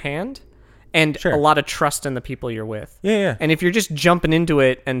sensitive hand and Sure. a lot of trust in the people you're with. Yeah. And if you're just jumping into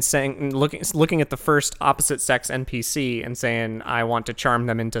it and saying, looking at the first opposite sex NPC and saying, I want to charm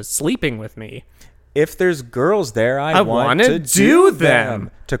them into sleeping with me. If there's girls there, I want wanna to do do them.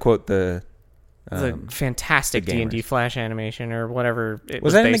 them. To quote the... The fantastic the D&D Gamers. Flash animation or whatever it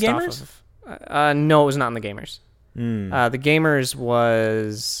Was was that in the based off Gamers? of. No, it was not in the Gamers. The Gamers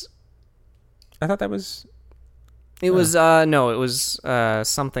was... I thought that was... It was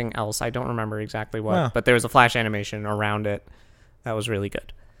something else. I don't remember exactly what, Oh. but there was a Flash animation around it that was really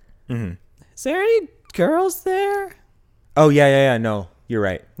good. Mm-hmm. Is there any girls there? Oh, yeah. No, you're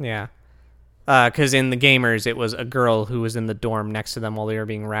right. Yeah. Because in the Gamers, it was a girl who was in the dorm next to them while they were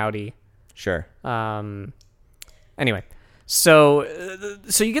being rowdy. Sure. Anyway, so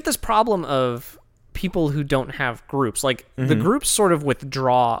you get this problem of people who don't have groups. Like, the groups sort of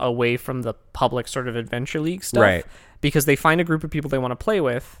withdraw away from the public sort of Adventure League stuff. Right. Because they find a group of people they want to play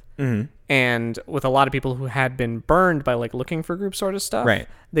with. And with a lot of people who had been burned by, like, looking for group sort of stuff, Right.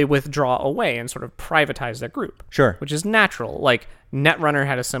 they withdraw away and sort of privatize their group. Sure. Which is natural. Like, Netrunner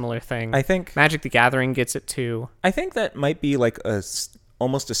had a similar thing. I think... Magic the Gathering gets it too. I think that might be like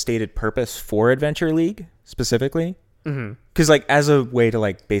almost a stated purpose for Adventure League specifically. Because like as a way to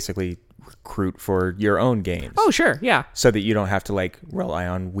like basically recruit for your own games. Oh, sure, yeah. So that you don't have to like rely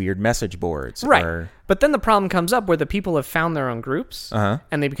on weird message boards. Right. Or, But then the problem comes up where the people have found their own groups Uh-huh.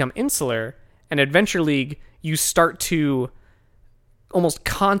 and they become insular. And Adventure League, you start to almost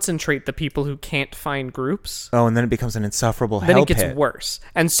concentrate the people who can't find groups. oh, and then it becomes an insufferable Then hell it gets pit. worse.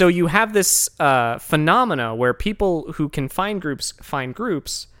 And so you have this phenomena where people who can find groups,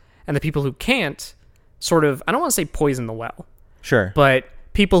 and the people who can't sort of, I don't want to say poison the well, Sure. but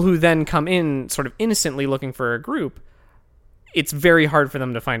people who then come in sort of innocently looking for a group, it's very hard for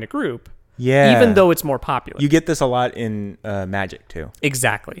them to find a group. Yeah. Even though it's more popular. You get this a lot in Magic too.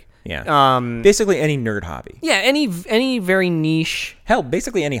 Exactly. Yeah. Basically any nerd hobby. Yeah, any very niche. Hell,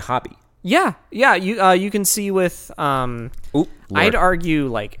 basically any hobby. Yeah. You can see with Oop, Lord. I'd argue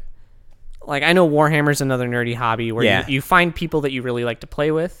like I know Warhammer's another nerdy hobby where Yeah. you find people that you really like to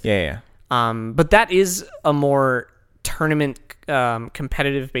play with. Yeah. But that is a more tournament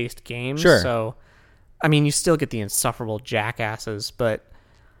competitive based game. Sure. So I mean, you still get the insufferable jackasses, but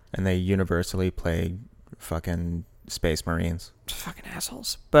And they universally play fucking Space Marines. fucking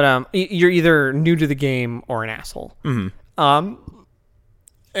assholes. But you're either new to the game or an asshole.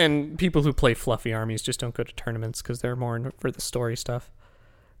 And people who play fluffy armies just don't go to tournaments because they're more for the story stuff.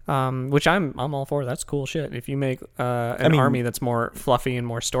 Which I'm all for. That's cool shit. If you make an army that's more fluffy and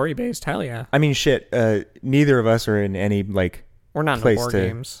more story based, hell yeah. I mean, shit. Neither of us are in any like. We're not into place war to-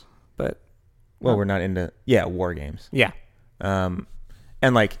 games, but Well, we're not into war games. yeah.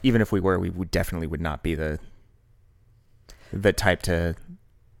 And like even if we were, we definitely would not be the type to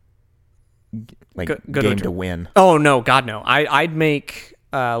like Go to a game to tour- win. Oh no, God no. I'd make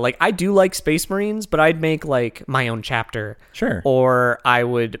like I do like Space Marines, but I'd make like my own chapter. Sure. Or I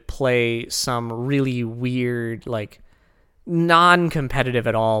would play some really weird, like non-competitive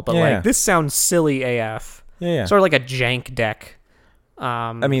at all, but Yeah. like this sounds silly AF. Yeah. Sort of like a jank deck.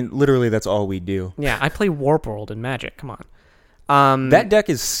 I mean, literally, that's all we do. Yeah, I play Warp World in Magic. Come on. That deck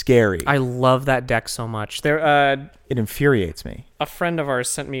is scary. I love that deck so much. There, It infuriates me. a friend of ours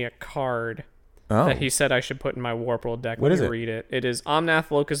sent me a card Oh. that he said I should put in my Warp World deck. What Let is me it? read it. It is Omnath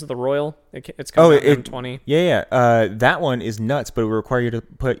Locus of the Royal. It's Oh, coming out in it, M20. yeah. That one is nuts, but it would require you to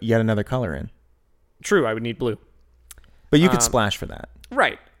put yet another color in. True, I would need blue. But you could splash for that.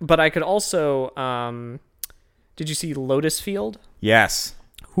 Right, but I could also. Did you see Lotus Field? Yes.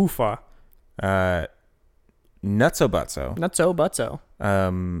 Hoofa. Nutso butso. Nutso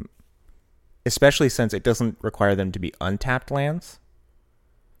butso. Especially since it doesn't require them to be untapped lands.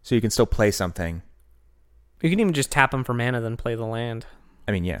 So you can still play something. You can even just tap them for mana, then play the land.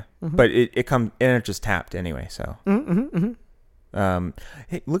 I mean, yeah. But it comes and it just tapped anyway, so.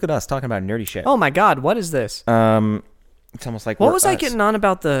 Hey, look at us talking about nerdy shit. Oh my God, what is this? It's almost like What we're was I us. getting on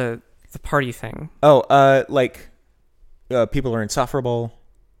about the party thing? Oh, people are insufferable.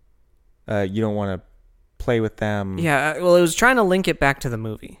 You don't want to play with them. Yeah, well, it was trying to link it back to the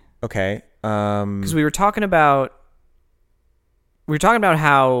movie Okay. because we were talking about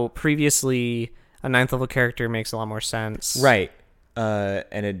how previously a 9th level character makes a lot more sense, Right.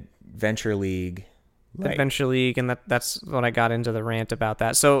 An Adventure League. Like, Adventure League, and that's when I got into the rant about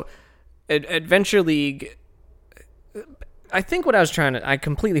that. So, Adventure League. I think what I was trying to... I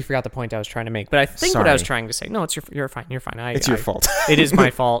completely forgot the point I was trying to make, but I think what I was Sorry. trying to say... No, you're fine. You're fine. It's your fault. It is my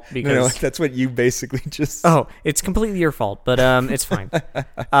fault because... No, that's what you basically just... Oh, it's completely your fault, but it's fine.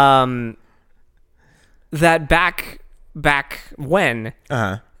 That back when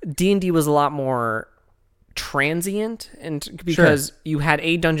D&D was a lot more transient, and because you had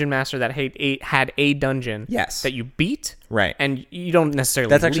a dungeon master that had a dungeon Yes. that you beat, Right. and you don't necessarily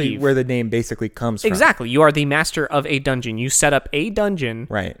That's actually leave. where the name basically comes from. Exactly. You are the master of a dungeon. You set up a dungeon,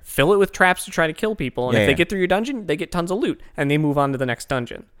 Right. fill it with traps to try to kill people, and Yeah, if they yeah. get through your dungeon, they get tons of loot, and they move on to the next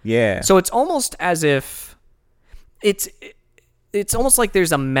dungeon. Yeah. So it's almost as if it's almost like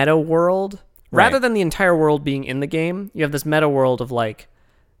there's a meta world rather Right. than the entire world being in the game. You have this meta world of like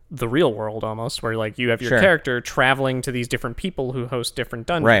the real world almost, where like you have your Sure. character traveling to these different people who host different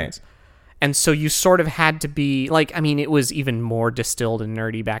dungeons. Right. And so you sort of had to be like, I mean, it was even more distilled and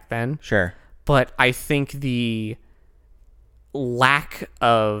nerdy back then. Sure. But I think the lack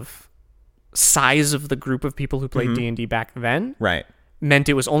of size of the group of people who played D&D back then Right. meant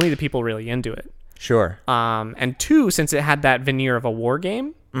it was only the people really into it. Sure. And two, since it had that veneer of a war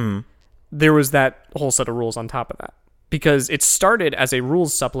game, there was that whole set of rules on top of that. Because it started as a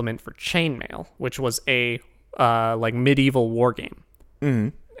rules supplement for Chainmail, which was a like medieval war game.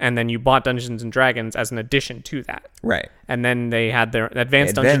 And then you bought Dungeons and Dragons as an addition to that. Right. And then they had their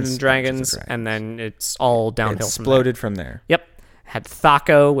Advanced Dungeons and Dragons, and then it's all downhill from there. Exploded from there. Yep. Had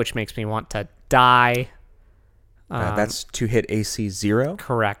Thaco, which makes me want to die. That's to hit AC 0.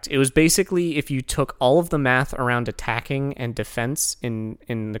 Correct. It was basically if you took all of the math around attacking and defense in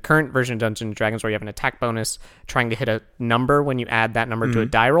the current version of Dungeons and Dragons, where you have an attack bonus trying to hit a number when you add that number to a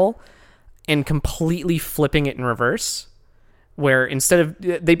die roll, and completely flipping it in reverse, where instead of...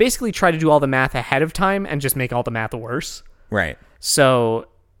 They basically try to do all the math ahead of time and just make all the math worse. Right. So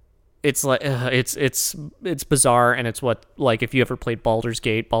it's like it's bizarre, and it's what, like, if you ever played Baldur's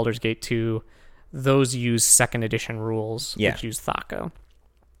Gate 2, those use second edition rules, Yeah. which use Thaco.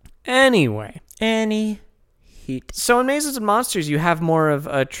 Anyway, Any heat. so in Mazes and Monsters, you have more of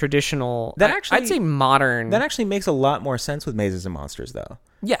a traditional... I'd say modern... That actually makes a lot more sense with Mazes and Monsters, though.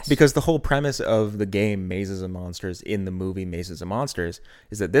 yes. Because the whole premise of the game Mazes and Monsters in the movie Mazes and Monsters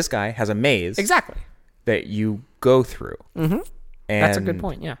is that this guy has a maze Exactly. that you go through. Mm-hmm. And That's a good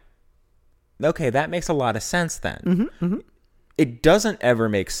point, yeah. Okay, that makes a lot of sense then. It doesn't ever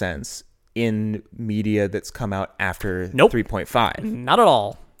make sense in media that's come out after Nope. 3.5. Not at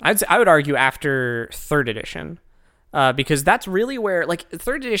all. I would argue after 3rd edition. Because that's really where, like,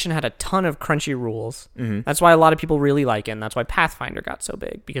 3rd edition had a ton of crunchy rules. That's why a lot of people really like it, and that's why Pathfinder got so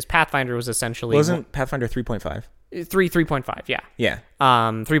big. Because Pathfinder was essentially... Wasn't Pathfinder 3.5? 3.5, yeah. Yeah.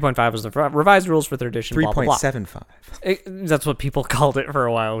 3.5 was the revised rules for 3rd edition, blah, blah, blah. 3.75. That's what people called it for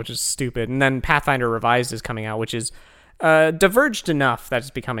a while, which is stupid. And then Pathfinder Revised is coming out, which is diverged enough that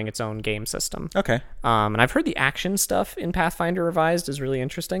it's becoming its own game system. Okay. And I've heard the action stuff in Pathfinder Revised is really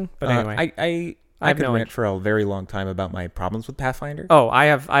interesting. But anyway, I have could no rant for a very long time about my problems with Pathfinder. oh, I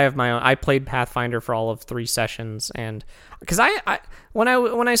have my own. I played Pathfinder for all of 3 sessions, and because when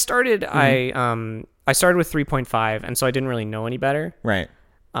I started, I started with 3.5, and so I didn't really know any better. Right.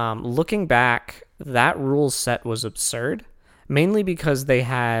 Looking back, that rules set was absurd, mainly because they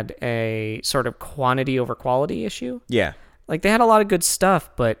had a sort of quantity over quality issue. Yeah. Like, they had a lot of good stuff,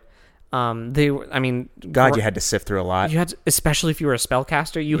 but you had to sift through a lot. You had, especially if you were a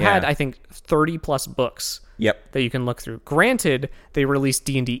spellcaster, you had, I think, 30 plus books. Yep. That you can look through. Granted, they released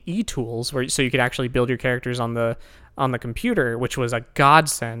D&D e-tools so you could actually build your characters on the computer, which was a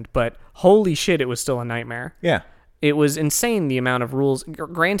godsend, but holy shit, it was still a nightmare. Yeah. It was insane, the amount of rules.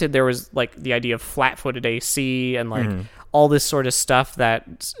 Granted, there was like the idea of flat-footed AC and like all this sort of stuff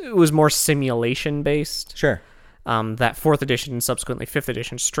that it was more simulation based. Sure. That 4th edition and subsequently 5th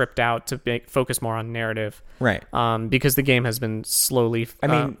edition stripped out to focus more on narrative. Right. Because the game has been slowly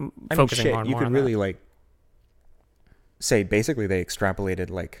focusing more and you more could on really that. like say basically they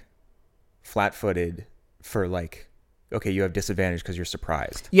extrapolated like flat-footed for like, okay, you have disadvantage because you're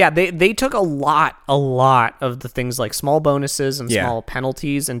surprised. Yeah, they took a lot of the things like small bonuses and small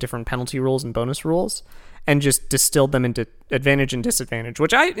penalties and different penalty rules and bonus rules and just distilled them into advantage and disadvantage,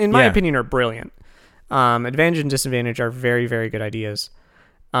 which in my opinion are brilliant. Advantage and disadvantage are very, very good ideas.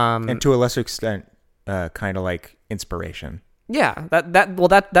 And to a lesser extent, kind of like inspiration. Yeah,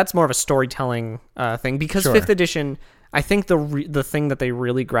 that's more of a storytelling thing because Sure. 5th edition, I think the thing that they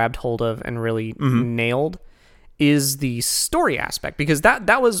really grabbed hold of and really nailed is the story aspect, because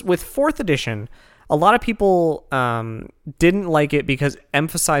that was with 4th edition. A lot of people didn't like it because it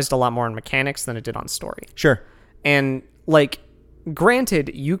emphasized a lot more on mechanics than it did on story. Sure. And like, granted,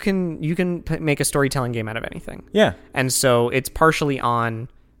 you can make a storytelling game out of anything. Yeah. And so it's partially on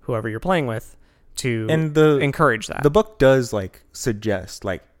whoever you're playing with to encourage that. The book does like suggest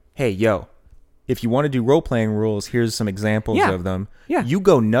like, hey, yo, if you want to do role-playing rules, here's some examples of them. Yeah. You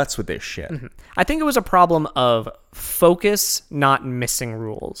go nuts with this shit. I think it was a problem of focus, not missing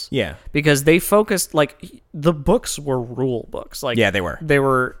rules. Yeah. Because they focused, like, the books were rule books. Like, Yeah, they were. They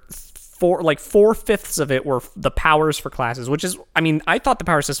were 4/5 of it were the powers for classes, which is, I mean, I thought the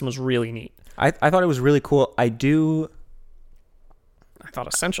power system was really neat. I thought it was really cool. I thought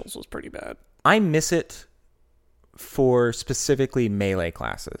Essentials was pretty bad. I miss it for specifically melee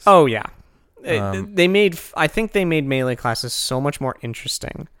classes. Oh, yeah. I think they made melee classes so much more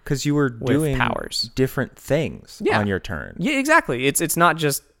interesting. Because you were doing powers. different things on your turn. Yeah, exactly. It's not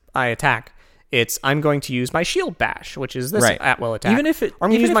just I attack. It's I'm going to use my shield bash, which is this at-will attack. Even if or I'm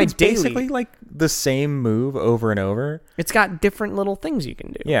going to use my daily. Basically like the same move over and over. It's got different little things you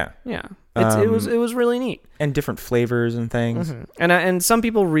can do. Yeah. Yeah. It was really neat. And different flavors and things. And some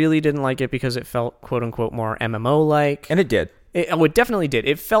people really didn't like it because it felt quote unquote more MMO like. And it did. It definitely did.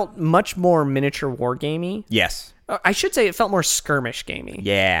 It felt much more miniature war gamey. Yes. I should say it felt more skirmish gamey.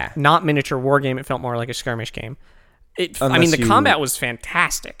 Yeah. Not miniature war game. It felt more like a skirmish game. The combat was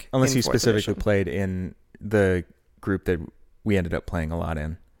fantastic. Unless you 4th specifically edition. played in the group that we ended up playing a lot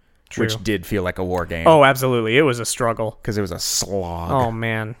in. True. Which did feel like a war game. Oh, absolutely. It was a struggle. Because it was a slog. Oh,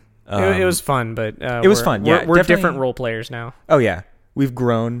 man. It was fun, but it was fun. Yeah, we're definitely different role players now. Oh, yeah. We've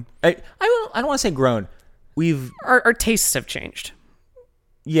grown. I don't want to say grown. Our tastes have changed.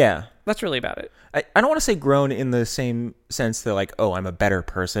 Yeah. That's really about it. I don't want to say grown in the same sense that like, oh, I'm a better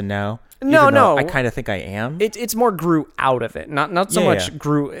person now. No, even though no. I kind of think I am. It's more grew out of it, not so Yeah, much yeah.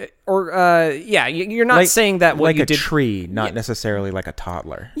 grew or You're not like, saying that what like you a did. tree, not necessarily like a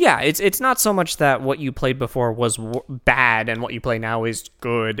toddler. Yeah, it's not so much that what you played before was bad and what you play now is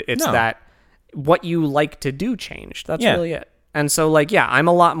good. It's No. that what you like to do changed. That's Yeah. really it. And so like I'm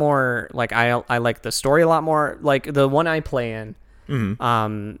a lot more like I like the story a lot more. Like the one I play in,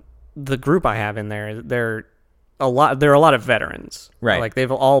 the group I have in there, they're a lot of veterans. Right. Like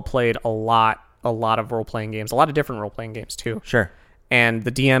they've all played a lot of role playing games, a lot of different role playing games too. Sure. And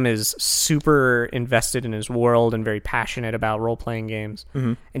the DM is super invested in his world and very passionate about role-playing games.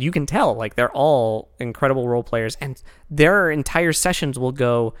 And you can tell, like, they're all incredible role players. And their entire sessions will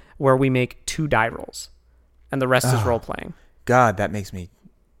go where we make 2 die rolls. And the rest is role-playing. God, that makes me...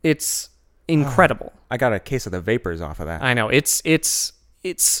 It's incredible. I got a case of the vapors off of that. I know. It's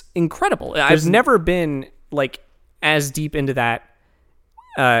incredible. I've never been, like, as deep into that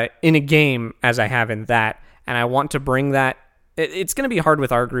in a game as I have in that. And I want to bring that... It's going to be hard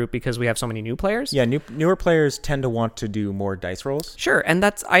with our group because we have so many new players. Yeah, newer players tend to want to do more dice rolls. Sure, and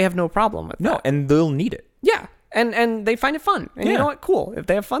I have no problem with that. No, and they'll need it. Yeah, and they find it fun. And you Yeah. know what? Cool. If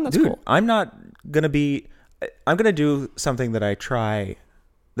they have fun, that's Dude, cool. I'm going to do something that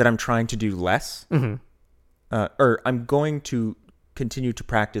I'm trying to do less. Or I'm going to continue to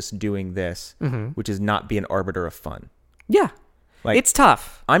practice doing this, which is not be an arbiter of fun. Yeah. Like, It's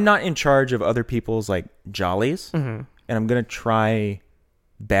tough. I'm not in charge of other people's like jollies, and I'm going to try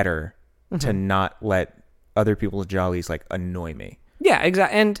better to not let other people's jollies like annoy me. Yeah,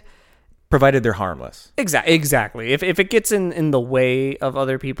 exactly. And provided they're harmless. exactly. If it gets in the way of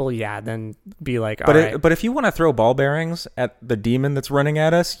other people, yeah, then be like, all right. But if you want to throw ball bearings at the demon that's running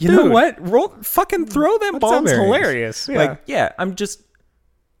at us, you know what? Fucking throw them ball sounds bearings. hilarious. Yeah. I'm just...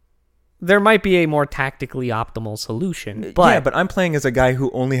 There might be a more tactically optimal solution, but but I'm playing as a guy who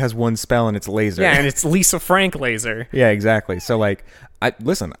only has one spell and it's laser. yeah, and it's Lisa Frank laser. Yeah, exactly. So like, I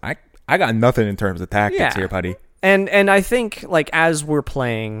got nothing in terms of tactics here, buddy. And I think like as we're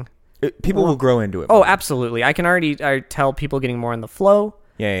playing, People will grow into it. oh, absolutely. I can already tell people getting more in the flow.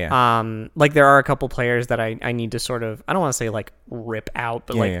 Yeah. Like there are a couple players that I need to sort of, I don't want to say like rip out,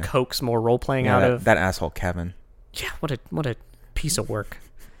 but coax more role playing out of. That asshole Kevin. Yeah, what a piece of work.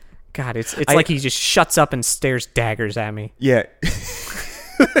 God, it's like he just shuts up and stares daggers at me. Yeah.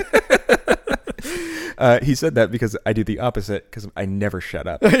 He said that because I do the opposite because I never shut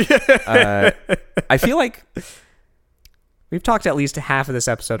up. I feel like we've talked at least half of this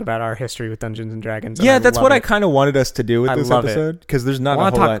episode about our history with Dungeons and Dragons. Yeah, that's what I kind of wanted us to do with this love episode because there's not a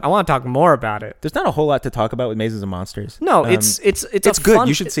whole lot. I want to talk more about it. There's not a whole lot to talk about with Mazes and Monsters. No, it's good. Fun,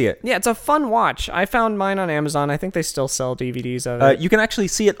 you should see it. Yeah, it's a fun watch. I found mine on Amazon. I think they still sell DVDs of it. You can actually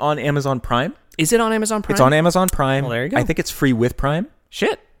see it on Amazon Prime. Is it on Amazon Prime? It's on Amazon Prime. Well, there you go. I think it's free with Prime.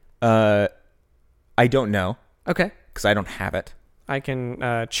 Shit. I don't know Okay. because I don't have it. I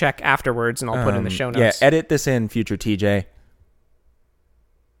can check afterwards, and I'll put it in the show notes. Yeah, edit this in, future TJ.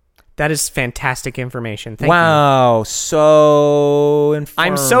 That is fantastic information. Thank you. Wow, so informed.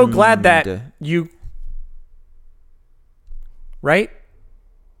 I'm so glad that you... Right?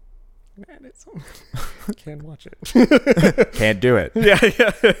 Can't watch it. Can't do it. Yeah.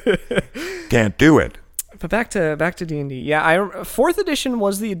 Can't do it. But back to D&D. Yeah, 4th edition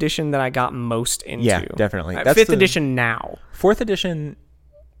was the edition that I got most into. Yeah, definitely. That's 5th edition now. 4th edition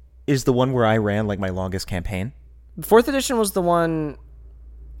is the one where I ran like my longest campaign. 4th edition was the one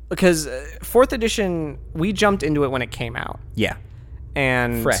because 4th edition we jumped into it when it came out. Yeah.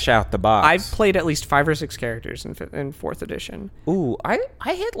 And fresh out the box. I've played at least 5 or 6 characters in 4th edition. Ooh, I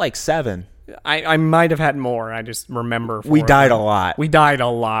hit like 7. I might have had more. I just remember. We died a lot.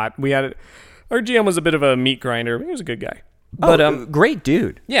 We had our GM was a bit of a meat grinder. He was a good guy. But great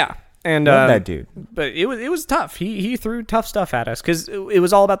dude. Yeah. And love that dude. But it was tough. He threw tough stuff at us because it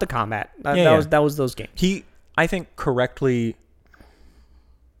was all about the combat. That was those games. He, I think, correctly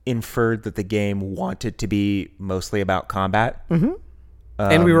inferred that the game wanted to be mostly about combat. Mm-hmm.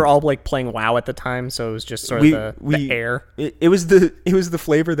 And we were all like playing WoW at the time, so it was just sort of the air. It was the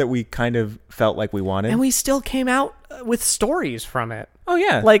flavor that we kind of felt like we wanted, and we still came out with stories from it. Oh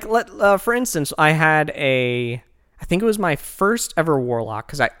yeah, like for instance, I had I think it was my first ever warlock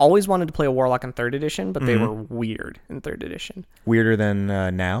because I always wanted to play a warlock in 3rd edition, but they were weird in 3rd edition. Weirder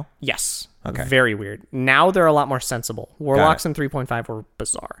than now? Yes. Okay. Very weird. Now they're a lot more sensible. Warlocks in 3.5 were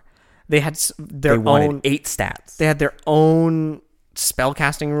bizarre. They had their own 8 stats. They had their own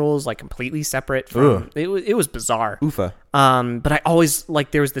spellcasting rules, like completely separate from it was bizarre. Oofa. But I always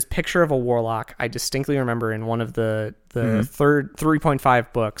like there was this picture of a warlock I distinctly remember in one of the third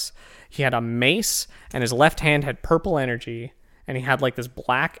 3.5 books. He had a mace and his left hand had purple energy and he had like this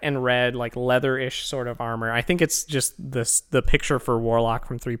black and red like leather-ish sort of armor. I think it's just the picture for warlock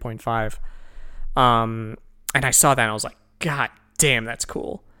from 3.5. And I saw that and I was like, God damn, that's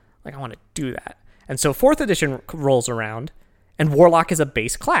cool. Like I want to do that. And so 4th edition rolls around and Warlock is a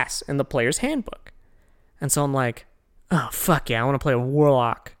base class in the player's handbook. And so I'm like, oh, fuck yeah, I want to play a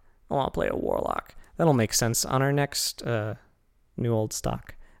Warlock. That'll make sense on our next new old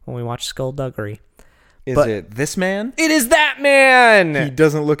stock when we watch Skullduggery. Is it this man? It is that man! He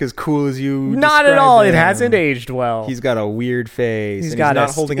doesn't look as cool as you Not at all. It hasn't aged well. He's got a weird face. He's not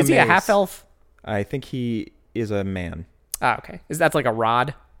holding a mace. Is he a half-elf? I think he is a man. Ah, okay. Is that like a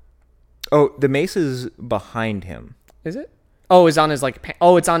rod? Oh, the mace is behind him. Is it? Oh, it's on his like.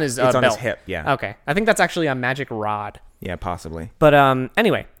 It's on his. It's on belt. his hip. Yeah. Okay, I think that's actually a magic rod. Yeah, possibly. But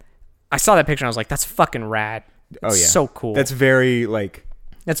anyway, I saw that picture and I was like, "That's fucking rad." Oh yeah, so cool. That's very like.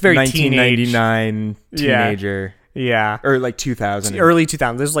 That's very 1999 teenager. Yeah. Or like 2000. Early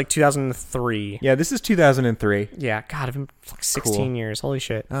 2000. This is like 2003. Yeah, this is 2003. Yeah. God, I've been like 16 years. Holy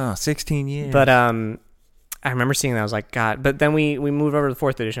shit. Oh, 16 years. But I remember seeing that. I was like, God. But then we moved over to the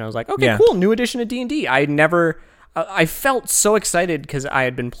 4th edition. I was like, okay, cool. New edition of D&D. I felt so excited because I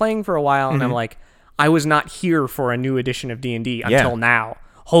had been playing for a while, and I'm like, I was not here for a new edition of D&D until now.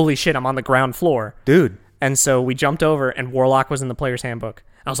 Holy shit, I'm on the ground floor. Dude. And so we jumped over, and Warlock was in the player's handbook.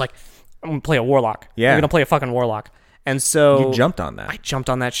 I was like, I'm going to play a Warlock. Yeah. I'm going to play a fucking Warlock. And so... You jumped on that. I jumped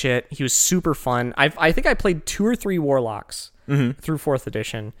on that shit. He was super fun. I think I played 2 or 3 Warlocks. through 4th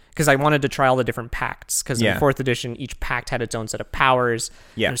edition because I wanted to try all the different pacts. Because in 4th edition, each pact had its own set of powers.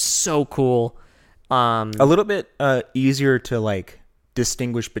 Yeah. It was so cool. A little bit easier to like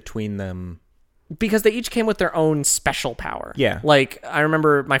distinguish between them. Because they each came with their own special power. Yeah. Like, I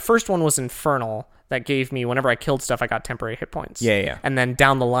remember my first one was Infernal. That gave me, whenever I killed stuff, I got temporary hit points. Yeah. And then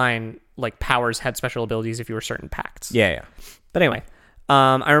down the line, like, powers had special abilities if you were certain pacts. Yeah. But anyway,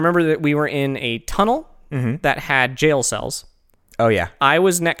 I remember that we were in a tunnel that had jail cells. Oh, yeah. I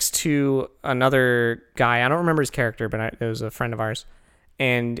was next to another guy. I don't remember his character, but it was a friend of ours.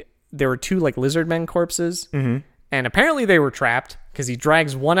 And there were 2, like, lizard men corpses. Mm-hmm. And apparently they were trapped because he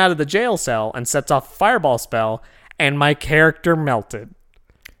drags one out of the jail cell and sets off a fireball spell, and my character melted.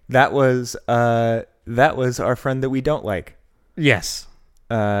 That was our friend that we don't like. Yes.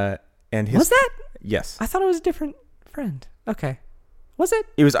 And his, Was that? Yes. I thought it was a different friend. Okay. Was it?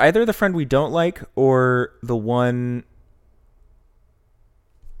 It was either the friend we don't like or the one.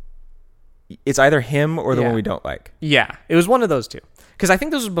 It's either him or the one we don't like. Yeah. It was one of those 2. Because I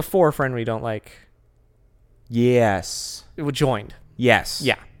think this was before Friend We Don't Like. Yes. It joined. Yes.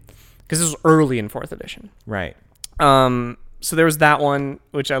 Yeah. Because this was early in 4th edition. Right. So there was that one,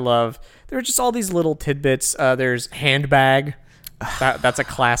 which I love. There were just all these little tidbits. There's Handbag. That's a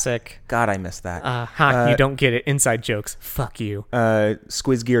classic. God, I missed that. You don't get it. Inside jokes. Fuck you.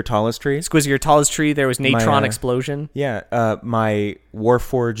 Squizgear Tallest Tree. Squizgear Tallest Tree. There was Natron Explosion. Yeah. My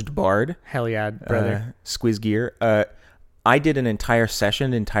Warforged Bard. Hell yeah, brother. Squizgear. I did an entire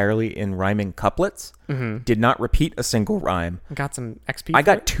session entirely in rhyming couplets. Mm-hmm. Did not repeat a single rhyme. Got some XP. I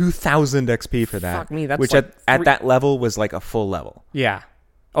got 2,000 XP for that. Fuck me, that's which like at that level was like a full level. Yeah.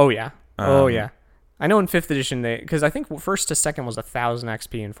 Oh yeah. Yeah. I know in 5th edition because I think 1st to 2nd was 1,000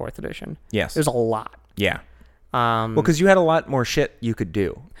 XP in 4th edition. Yes. It was a lot. Yeah. Well, because you had a lot more shit you could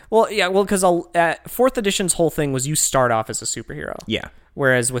do. Well, yeah. Well, because 4th edition's whole thing was you start off as a superhero. Yeah.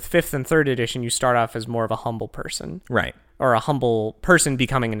 Whereas with 5th and 3rd edition, you start off as more of a humble person. Right. Or a humble person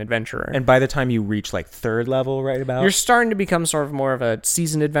becoming an adventurer. And by the time you reach like 3rd level, right about, you're starting to become sort of more of a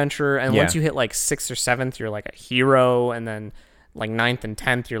seasoned adventurer. And once you hit like 6th or 7th, you're like a hero. And then like 9th and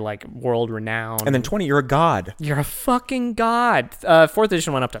 10th, you're like world renowned. And then 20, you're a god. You're a fucking god. 4th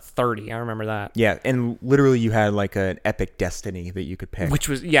edition went up to 30. I remember that. Yeah, and literally you had like an epic destiny that you could pick. Which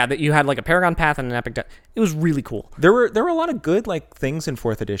was, that you had like a Paragon Path and an epic it was really cool. There were a lot of good like things in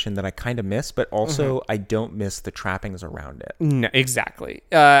 4th edition that I kind of miss, but also I don't miss the trappings around it. No, exactly.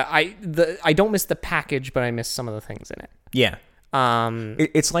 I don't miss the package, but I miss some of the things in it. Yeah.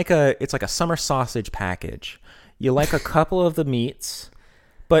 It's like a summer sausage package. You like a couple of the meats,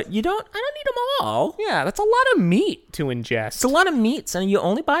 but I don't need them all. Yeah, that's a lot of meat to ingest. It's a lot of meats, and you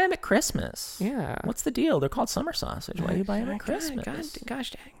only buy them at Christmas. Yeah. What's the deal? They're called summer sausage. Why do you buy them at Christmas? Gosh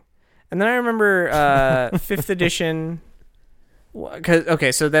dang. And then I remember 5th edition.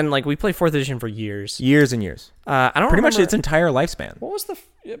 Okay, so then like we played 4th edition for years. Years and years. I don't pretty remember, much its entire lifespan. What was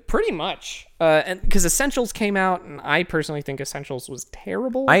pretty much. And because Essentials came out, and I personally think Essentials was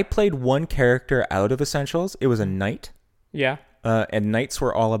terrible. I played one character out of Essentials. It was a knight. Yeah. And knights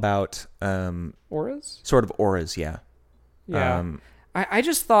were all about auras? Sort of auras, yeah. Yeah. I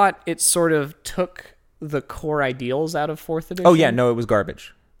just thought it sort of took the core ideals out of 4th edition. Oh yeah, no, it was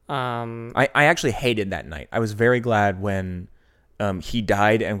garbage. I actually hated that knight. I was very glad when he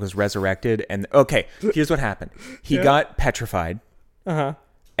died and was resurrected. And okay, here's what happened. He got petrified. Uh-huh.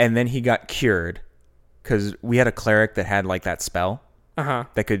 And then he got cured because we had a cleric that had like that spell. Uh-huh.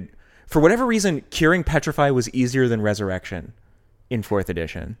 That could, for whatever reason, curing petrify was easier than resurrection in 4th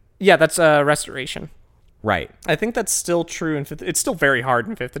edition. Yeah, that's restoration. Right. I think that's still true in 5th. It's still very hard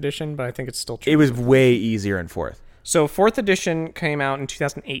in 5th edition, but I think it's still true. It was way easier in 4th. So 4th edition came out in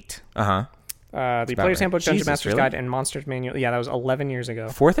 2008. Uh-huh. The Player's Handbook, Dungeon Master's Guide, and Monster's Manual. Yeah, that was 11 years ago.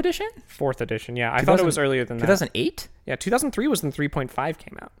 4th edition? 4th edition, yeah. I thought it was earlier than that. 2008? Yeah, 2003 was when 3.5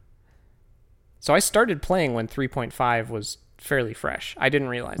 came out. So I started playing when 3.5 was fairly fresh. I didn't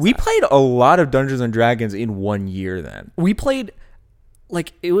realize we played a lot of Dungeons & Dragons in 1 year then. We played,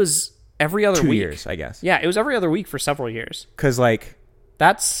 like, it was every other 2 week. 2 years, I guess. Yeah, it was every other week for several years. Because, like...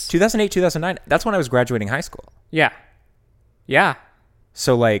 That's... 2008, 2009, that's when I was graduating high school. Yeah. Yeah.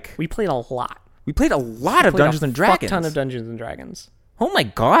 So, like... We played a lot. We played a lot of Dungeons and Dragons. A ton of Dungeons and Dragons. Oh my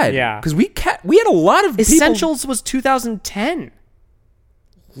god! Yeah, because we had a lot of Essentials was 2010.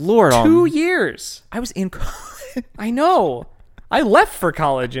 Lord, 2 years. I was in college. I know. I left for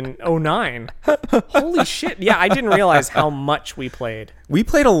college in 2009. Holy shit! Yeah, I didn't realize how much we played. We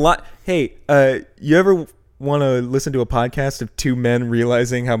played a lot. Hey, you ever want to listen to a podcast of 2 men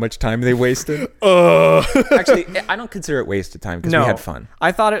realizing how much time they wasted? Actually, I don't consider it wasted time because we had fun.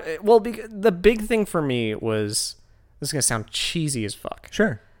 I thought the big thing for me was This is gonna sound cheesy as fuck.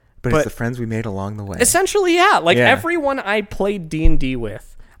 Sure. But it's the friends we made along the way. Essentially, yeah. Like Yeah. everyone I played D&D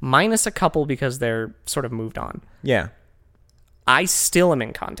with, minus a couple because they're sort of moved on, Yeah. I still am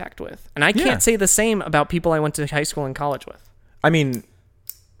in contact with. And I can't Yeah. say the same about people I went to high school and college with. I mean,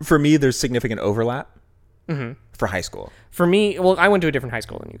 for me, there's significant overlap for high school. For me, well, I went to a different high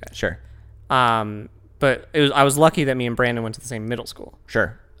school than you guys. Sure. But I was lucky that me and Brandon went to the same middle school.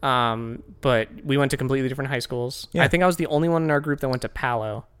 Sure. But we went to completely different high schools. Yeah. I think I was the only one in our group that went to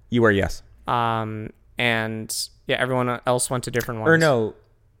Palo. You were, yes. And yeah, everyone else went to different ones. Or no.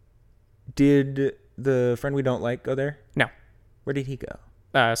 Did the friend we don't like go there? No. Where did he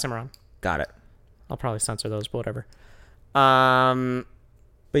go? Cimarron. Got it. I'll probably censor those, but whatever. But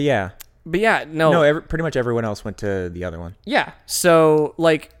But yeah. yeah, no. No, pretty much everyone else went to the other one. Yeah. So,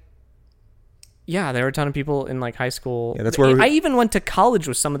 like, yeah, there were a ton of people in, like, high school. Yeah, that's where I even went to college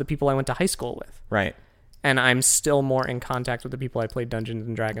with some of the people I went to high school with. Right. And I'm still more in contact with the people I played Dungeons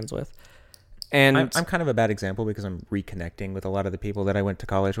and Dragons with. And I'm kind of a bad example because I'm reconnecting with a lot of the people that I went to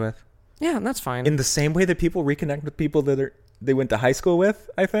college with. yeah, that's fine. In the same way that people reconnect with people that they went to high school with,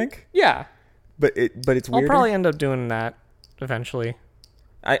 I think. yeah. But it's I'll weird. probably end up doing that eventually.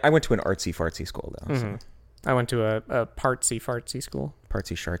 I went to an artsy fartsy school though. So. I went to a fartsy school.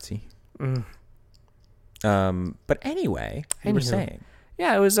 Partsy shartsy. But anyway, you were Anywho. saying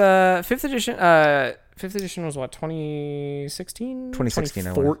Yeah, it was 5th edition. 5th edition was what, 2016? 2016, I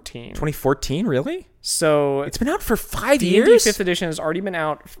 2014. 2014, really? So It's been out for 5 D&D years. 5th edition has already been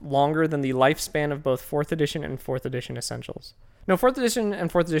out longer than the lifespan of both 4th edition and 4th edition Essentials. No, 4th edition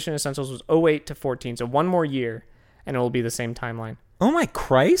and 4th edition Essentials was 08 to 14, so one more year, and it will be the same timeline. Oh my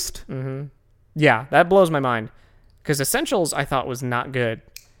Christ! Yeah, that blows my mind. Because Essentials, I thought, was not good.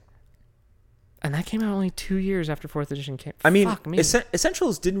 And that came out only 2 years after 4th edition came. I mean, Fuck me.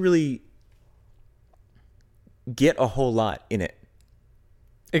 Essentials didn't really get a whole lot in it,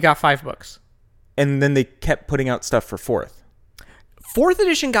 It got 5 books. and then they kept putting out stuff for 4th. 4th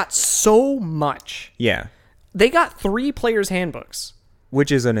edition got so much. Yeah, They got 3 players' handbooks. which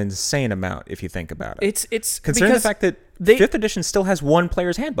is an insane amount if you think about it. It's Considering the because fact that they- 5th edition still has one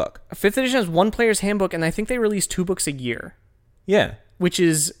player's handbook. 5th edition has 1 player's handbook, and I think they release 2 books a year, Yeah, which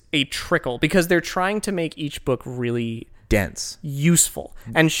is a trickle because they're trying to make each book really dense. useful.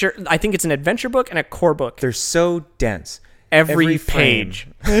 And sure, I think it's an adventure book and a core book. They're so dense. Every frame. page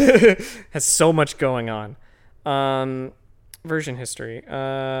has so much going on. Version history.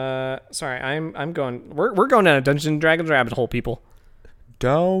 Sorry, I'm going. We're going down a Dungeons and Dragons rabbit hole, people.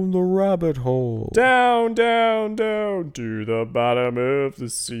 Down the rabbit hole. Down, down, down to the bottom of the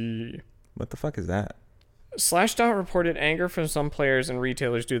sea. What the fuck is that? Slashdot reported anger from some players and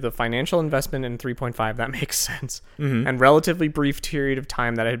retailers due to the financial investment in 3.5. That makes sense. And relatively brief period of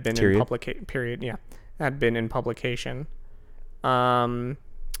time that had been in publication.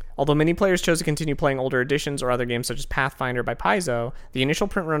 Although many players chose to continue playing older editions or other games such as Pathfinder by Paizo, the initial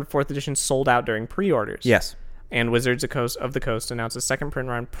print run of 4th edition sold out during pre-orders. Yes. And Wizards of the Coast announced a second print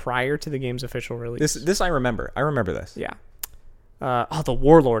run prior to the game's official release. This I remember. I remember this. Yeah. The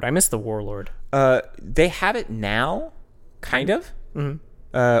Warlord. I miss the Warlord. They have it now, kind of.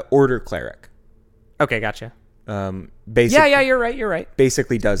 Order Cleric. Okay, gotcha. Basically, Yeah, you're right.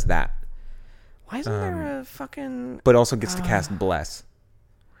 basically does that, Why isn't there a fucking... but also gets to cast Bless.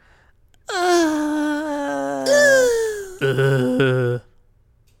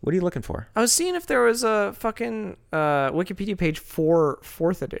 What are you looking for? I was seeing if there was a fucking Wikipedia page for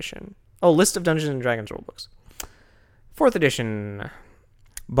 4th edition. Oh, list of Dungeons and Dragons rulebooks. 4th edition.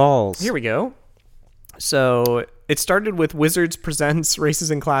 Balls. Here we go. So it started with Wizards Presents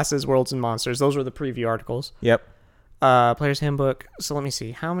Races and Classes, Worlds and Monsters. Those were the preview articles. Yep. Player's Handbook. So let me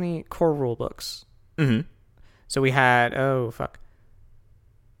see. How many core rulebooks? Mm-hmm. So we had... Oh, fuck.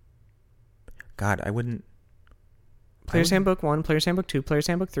 God, I wouldn't. Player's Handbook 1, Player's Handbook 2, Player's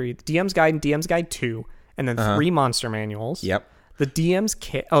Handbook 3, the DM's Guide and DM's Guide 2, and then 3 monster manuals. Yep. The DM's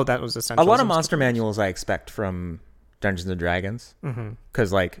kit. Oh, that was essential. A lot of monster manuals I expect from Dungeons and Dragons,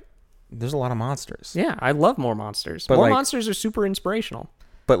 because like there's a lot of monsters. Yeah, I love more monsters. But More like- monsters are super inspirational.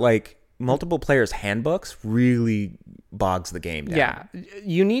 But like multiple players handbooks really bogs the game down. Yeah,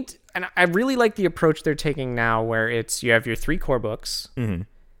 you need, and I really like the approach they're taking now, where it's you have your 3 core books, and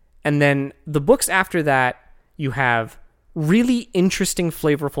then the books after that you have really interesting,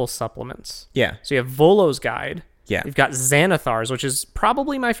 flavorful supplements. Yeah. So you have Volo's Guide. Yeah. You've got Xanathar's, which is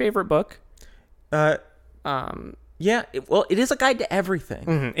probably my favorite book. Yeah. It is a guide to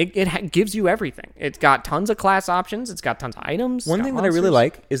everything. It gives you everything. It's got tons of class options. It's got tons of items. One thing that I really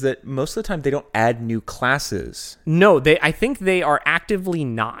like is that most of the time they don't add new classes. No, I think they are actively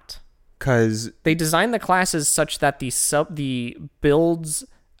not. Because They designed the classes such that the builds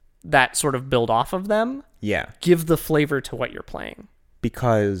that sort of build off of them give the flavor to what you're playing.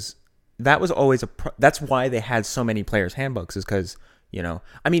 Because that was always that's why they had so many players' handbooks, is because,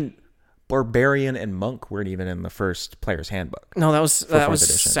 I mean, Barbarian and Monk weren't even in the first player's handbook. No, that was edition.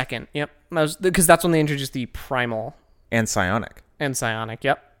 second. Yep, because that's when they introduced the Primal And Psionic.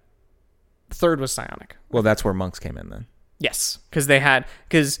 Yep, third was Psionic. Well, that's where Monks came in then. Yes,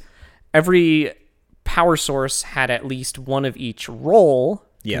 because every power source had at least one of each role: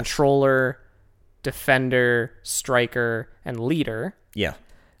 Yes. controller, defender, striker, and leader. Yeah.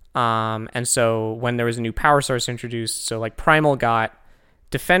 And so when there was a new power source introduced, so like Primal got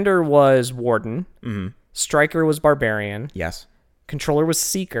defender was Warden, striker was Barbarian, Yes. controller was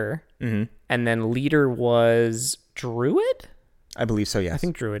Seeker, and then leader was Druid? I believe so, yes. I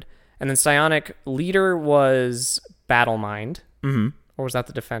think Druid. And then Psionic leader was Battle Mind. Or was that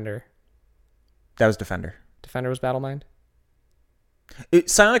the defender? That was Defender. Defender was Battle Mind?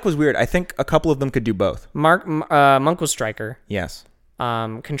 Psionic was weird. I think a couple of them could do both. Monk was Striker. Yes.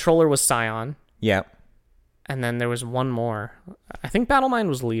 Controller was Scion. Yeah. And then there was one more. I think Battle Mind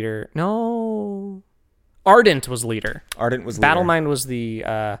was leader. No. Ardent was leader. Ardent was Battle leader. Mind was the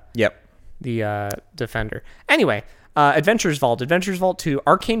defender. Anyway, Adventures Vault 2,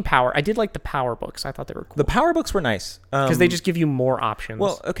 Arcane Power. I did like the power books. I thought they were cool. The power books were nice. Because they just give you more options.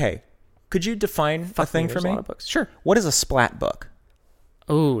 Well, okay. Could you define a thing for there's me? a lot of books. Sure. What is a splat book?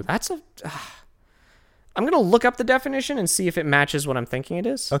 Oh, that's a... I'm going to look up the definition and see if it matches what I'm thinking it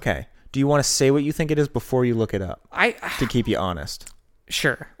is. Okay. Do you want to say what you think it is before you look it up? To keep you honest.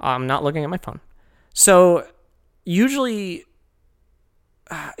 Sure. I'm not looking at my phone. So, usually,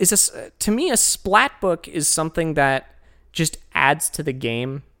 to me, a splat book is something that just adds to the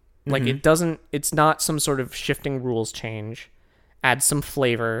game. Like, it's not some sort of shifting rules change. Adds some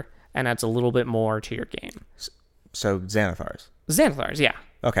flavor and adds a little bit more to your game. So, Xanathars. Xanathars, yeah.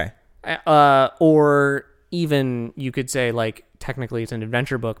 Okay. Or even you could say, like, technically it's an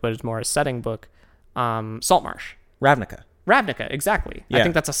adventure book, but it's more a setting book. Saltmarsh. Ravnica. Exactly. I Yeah.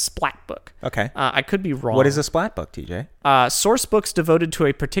 think that's a splat book. Okay. I could be wrong. What is a splat book, TJ? Source books devoted to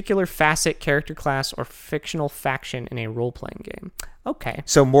a particular facet, character class, or fictional faction in a role-playing game. Okay.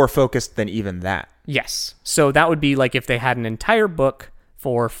 So more focused than even that, Yes. So that would be like if they had an entire book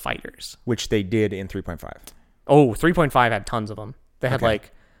for fighters. which they did in 3.5. Oh, 3.5 had tons of them. They had Okay.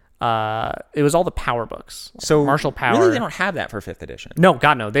 it was all the power books. So Martial Power. Really, they don't have that for 5th edition. No,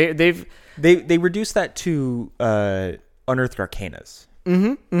 God, no. They've They reduced that to Unearthed Arcanas.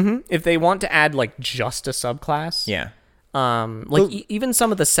 if they want to add like just a subclass. Yeah. Even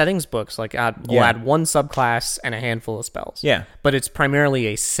some of the settings books will Yeah. add one subclass and a handful of spells. Yeah. But it's primarily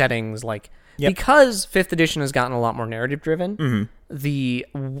a settings Yep. because 5th edition has gotten a lot more narrative driven. Mm-hmm.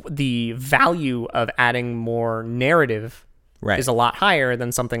 The value of adding more narrative Right. is a lot higher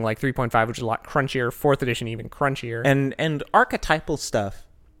than something like 3.5, which is a lot crunchier. 4th edition even crunchier. And archetypal stuff,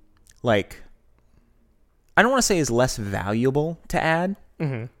 like, I don't want to say is less valuable to add,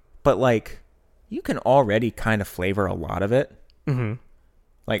 but like, you can already kind of flavor a lot of it.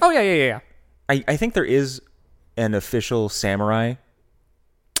 Like, oh yeah. I think there is an official samurai,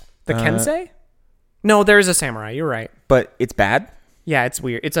 The Kensei? No, there is a samurai. You're right. but it's bad. Yeah, it's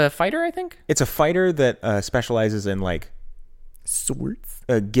weird. It's a fighter, I think. It's a fighter that specializes in like Swords.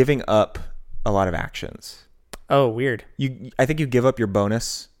 giving up a lot of actions. Oh, weird. I think you give up your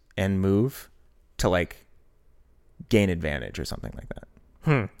bonus and move to like gain advantage or something like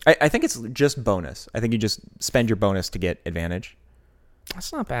that. I think it's just bonus. I think you just spend your bonus to get advantage.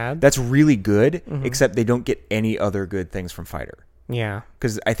 That's not bad. That's really good, except they don't get any other good things from fighter. Yeah.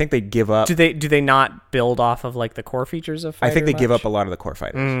 Because I think they give up. Do they not build off of like the core features of fighter I think they give much? up a lot of the core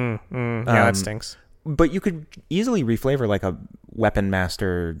fighters. Yeah, that stinks. But you could easily reflavor like a weapon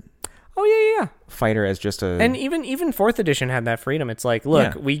master Oh yeah. fighter as just a. And even 4th edition had that freedom. It's like,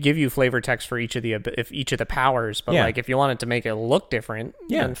 look, Yeah. we give you flavor text for each of the powers, but Yeah. like if you wanted to make it look different,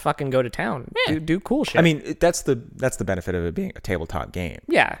 Yeah. then fucking go to town. Yeah. Do cool shit. I mean, that's the benefit of it being a tabletop game.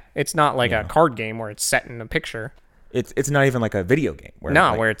 yeah, it's not like a card game where it's set in a picture. It's not even like a video game. Where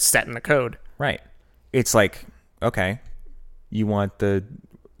No, like, where it's set in the code. right. It's like, okay, you want the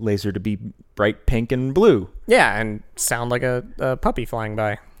laser to be bright pink and blue. Yeah, and sound like a puppy flying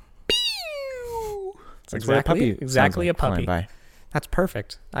by. That's what Exactly sounds like a puppy. flying by. That's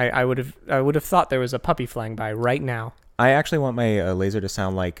perfect. I would have thought there was a puppy flying by right now. I actually want my laser to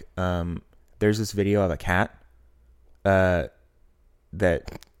sound like there's this video of a cat that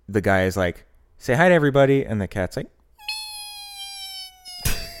the guy is like, say hi to everybody, and the cat's like,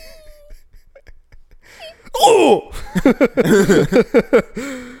 Oh!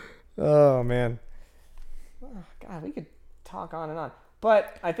 Oh man. Oh, God, we could talk on and on.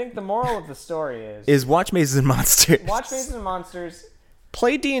 But I think the moral of the story is watch Mazes and Monsters. watch Mazes and Monsters,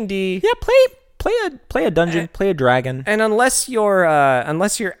 play D&D. Yeah, play a dungeon, play a dragon. And unless your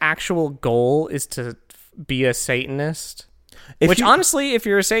actual goal is to be a Satanist, honestly, if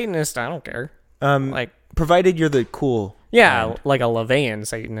you're a Satanist, I don't care. Provided you're the cool. Yeah, like a LaVeyan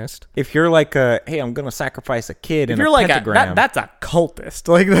Satanist. If you're like hey, I'm gonna sacrifice a kid If in you're a like pentagram. that's a cultist.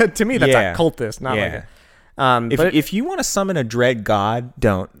 Like that to me, that's Yeah. a cultist, not Yeah. like a. If you want to summon a dread god,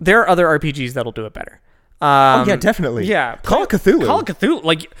 don't. There are other RPGs that'll do it better. Oh yeah, definitely. Yeah, Call of Cthulhu. Call of Cthulhu,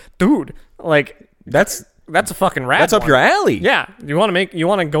 like, dude, like That's a fucking rad. up one. your alley. Yeah, you want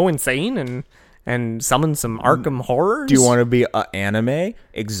to go insane and summon some Arkham horrors. Do you want to be anime?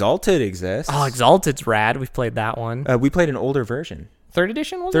 Exalted exists. Oh, Exalted's rad. We've played that one. We played an older version. Third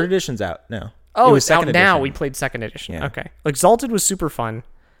edition was Third it? edition's out. No. Oh, it was it's out second now. edition. We played second edition. Yeah. Okay. Exalted was super fun.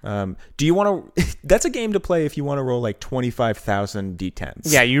 Do you want to? That's a game to play if you want to roll like 25,000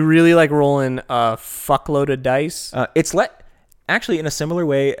 d10s. Yeah, you really like rolling a fuckload of dice. It's actually in a similar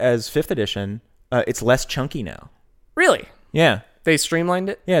way as 5th edition. It's less chunky now. Really? Yeah. They streamlined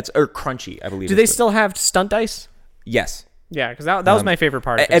it? Yeah, it's crunchy, I believe. Do they still have stunt dice? Yes. Yeah, because that was my favorite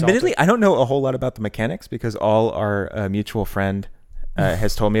part of Admittedly, I don't know a whole lot about the mechanics because all our mutual friend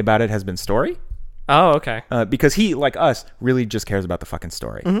has told me about it has been story. Oh, okay. Because he, like us, really just cares about the fucking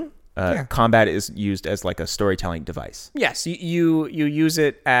story. Mm-hmm. Combat is used as like a storytelling device. Yes, you use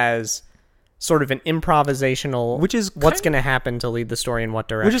it as sort of an improvisational, Which is what's going to happen to lead the story in what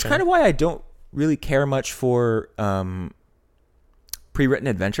direction. Which is kind of why I don't really care much for pre-written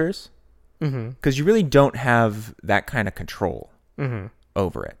adventures. Because you really don't have that kind of control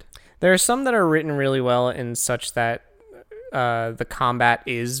over it. There are some that are written really well in such that the combat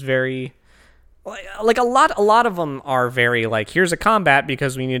is very... Like a lot of them are very like, here's a combat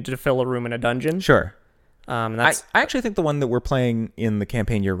because we need to fill a room in a dungeon. Sure. I I actually think the one that we're playing in the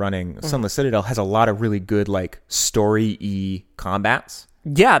campaign you're running, Sunless Citadel, has a lot of really good like story-y combats.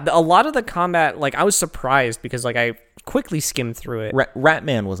 Yeah, a lot of the combat, like I was surprised because like I quickly skimmed through it.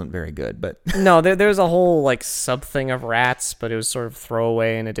 Ratman wasn't very good, but No, there's a whole like sub thing of rats, but it was sort of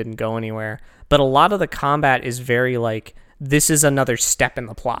throwaway and it didn't go anywhere. But a lot of the combat is very like, this is another step in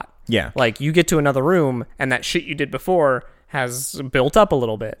the plot. yeah. Like you get to another room and that shit you did before has built up a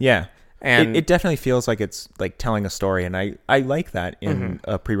little bit. Yeah. And it definitely feels like it's like telling a story, and I like that in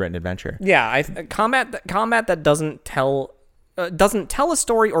a pre-written adventure. Yeah, combat that doesn't tell a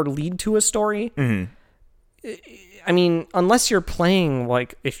story or lead to a story. I mean, unless you're playing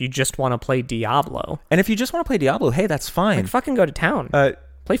like if you just want to play Diablo, And if you just want to play Diablo, hey, that's fine. like fucking go to town.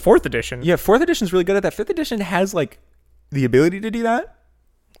 Play 4th edition. Yeah, 4th edition's really good at that. 5th edition has like the ability to do that.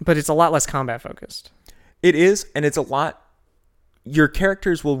 But it's a lot less combat focused. It is, and it's a lot. Your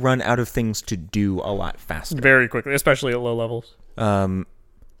characters will run out of things to do a lot faster. Very quickly, especially at low levels.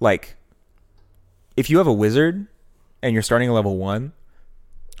 Like, if you have a wizard and you're starting at level 1,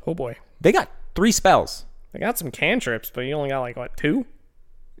 Oh boy. they got 3 spells. They got some cantrips, but you only got like what, 2?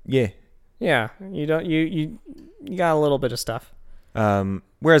 Yeah. Yeah, you don't you got a little bit of stuff.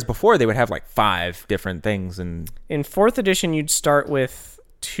 Whereas before they would have like 5 different things, and In 4th edition, you'd start with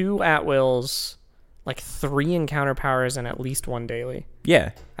 2 at-wills, like 3 encounter powers, and at least 1 daily.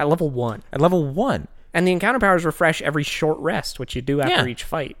 yeah, At level 1. at level 1. And the encounter powers refresh every short rest, which you do after Yeah. each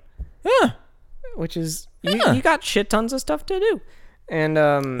fight. Yeah. Which is... Yeah. You got shit tons of stuff to do. And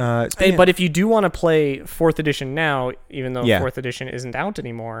speaking but if you do want to play 4th edition now, even though Yeah. 4th edition isn't out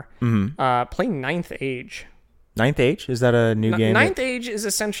anymore, play 9th Age. 9th Age? Is that a new game? 9th Age is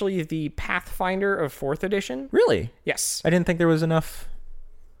essentially the Pathfinder of 4th edition. Really? Yes. I didn't think there was enough.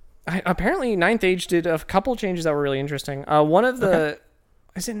 Apparently, 9th Age did a couple changes that were really interesting. One of the...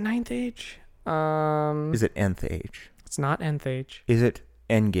 Is it 9th Age? Is it Nth Age? It's not Nth Age. Is it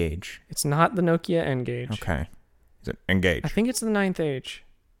N-Gage? It's not the Nokia N-Gage. Okay. Is it Engage? I think it's the 9th Age.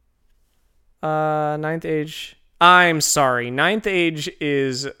 9th Age. I'm sorry. 9th Age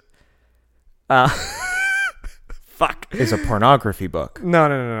is... Fuck. Is a pornography book.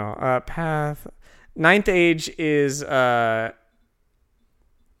 No. Path... 9th Age is...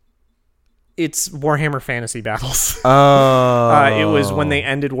 It's Warhammer Fantasy Battles. Oh. It was when they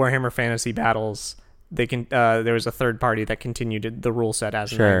ended Warhammer Fantasy Battles. There was a third party that continued the rule set as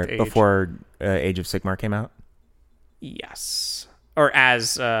Sure, 9th Age. before Age of Sigmar came out. Yes. Or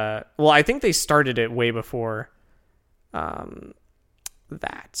as well, I think they started it way before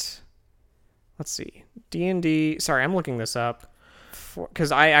that. Let's see. D&D, sorry, I'm looking this up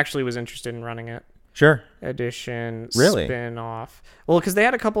cuz I actually was interested in running it. Sure. Edition Really? spin-off. Well, cuz they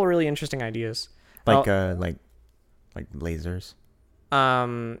had a couple of really interesting ideas. Like lasers.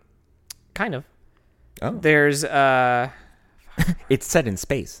 Kind of. Oh. There's It's set in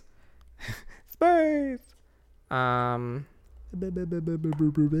space. Space. um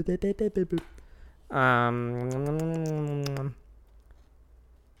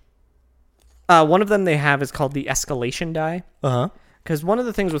one of them they have is called the escalation die. Uh-huh. Because one of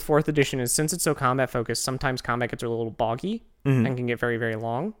the things with 4th edition is since it's so combat focused, sometimes combat gets a little boggy and can get very, very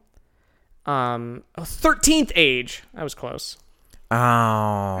long. 13th Age. I was close. Oh.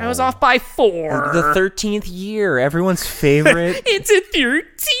 I was off by 4. The 13th year. Everyone's favorite. It's a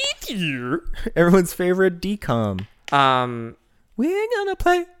 13th year. Everyone's favorite decom. We're gonna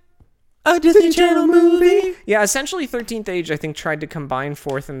play a Disney Channel movie. Yeah, essentially 13th Age, I think, tried to combine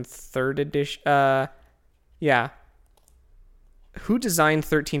 4th and 3rd edition. Yeah. Who designed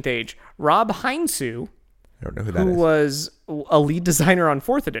 13th Age? Rob Heinzu, I don't know who that who is. was a lead designer on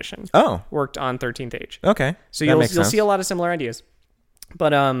 4th edition. Oh. Worked on 13th Age. Okay. So That you'll makes sense. see a lot of similar ideas.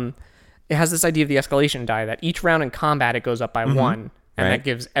 But it has this idea of the escalation die that each round in combat it goes up by 1, and Right. that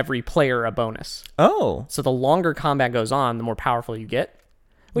gives every player a bonus. Oh. So the longer combat goes on, the more powerful you get,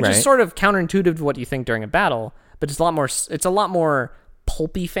 which Right. is sort of counterintuitive to what you think during a battle, but it's a lot more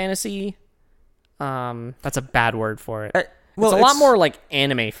pulpy fantasy. That's a bad word for it. well, it's a lot it's- more like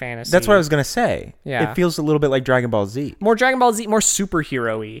anime fantasy. That's what I was gonna say. Yeah. It feels a little bit like Dragon Ball Z. more Dragon Ball Z, more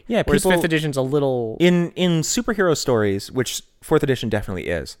superhero-y. Yeah, whereas people- 5th edition's a little. In superhero stories, which 4th edition definitely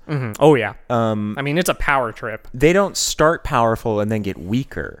is, Oh yeah. I mean, it's a power trip. they don't start powerful and then get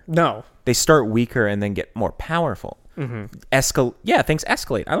weaker. No. They start weaker and then get more powerful. Things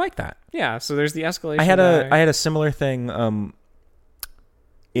escalate. I like that. Yeah. So there's the escalation. I had die. a similar thing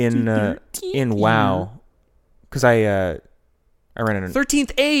in WoW because I ran into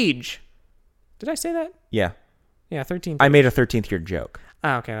 13th Age. Did I say that? yeah. Yeah, 13th. I made a 13th year joke,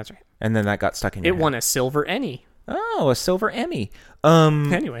 Oh, okay, that's right. and then that got stuck in your It head. won a silver Emmy. Oh, a silver Emmy.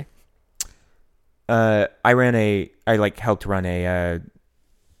 Anyway. I helped run a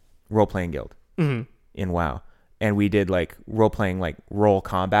role playing guild in WoW, and we did like role playing like role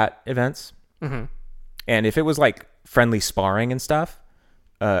combat events. And if it was like friendly sparring and stuff,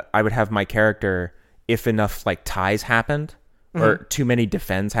 I would have my character, if enough like ties happened or too many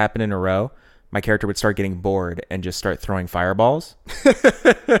defends happened in a row, my character would start getting bored and just start throwing fireballs,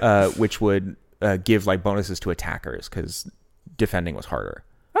 which would give like bonuses to attackers because defending was harder.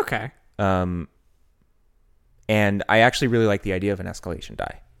 Okay. And I actually really like the idea of an escalation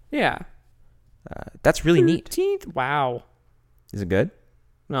die. Yeah. That's really neat. 13th. Wow. Is it good?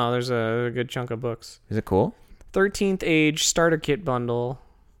 No, there's a good chunk of books. Is it cool? 13th Age starter kit bundle.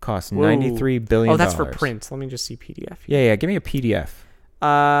 Costs Whoa. $93 billion. Oh, that's for print. Let me just see PDF. Yeah. Give me a PDF.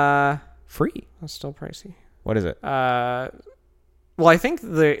 Free. That's still pricey. What is it? Well, I think it's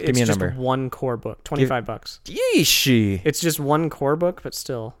me a just number. one core book. $25. Yeesh. It's just one core book, but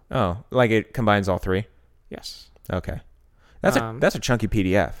still. Oh, like it combines all three? Yes. Okay. That's a chunky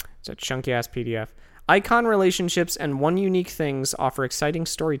PDF. It's a chunky ass PDF. Icon relationships and one unique things offer exciting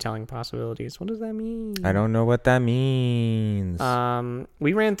storytelling possibilities. What does that mean? I don't know what that means.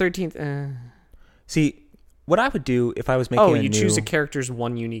 We ran 13th. See, what I would do if I was making You choose a character's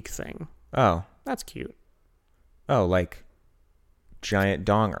one unique thing. Oh. That's cute. Oh, like giant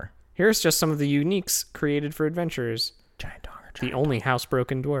donger. Here's just some of the uniques created for adventurers. Giant donger. The only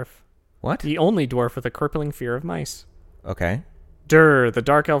housebroken dwarf. What? The only dwarf with a crippling fear of mice. Okay. Durr, the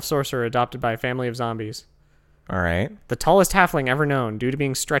dark elf sorcerer adopted by a family of zombies. All right. The tallest halfling ever known due to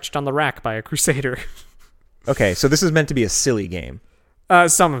being stretched on the rack by a crusader. Okay, so this is meant to be a silly game.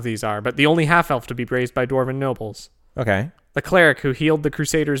 Some of these are, but the only half-elf to be raised by dwarven nobles. Okay. The cleric who healed the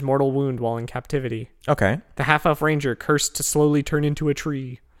crusader's mortal wound while in captivity. Okay. The half-elf ranger cursed to slowly turn into a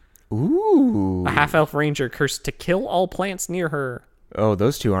tree. Ooh. A half-elf ranger cursed to kill all plants near her. Oh,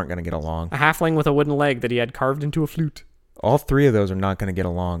 those two aren't going to get along. A halfling with a wooden leg that he had carved into a flute. All three of those are not going to get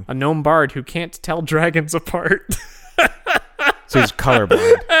along. A gnome bard who can't tell dragons apart. So he's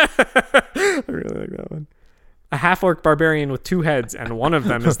colorblind. I really like that one. A half-orc barbarian with two heads, and one of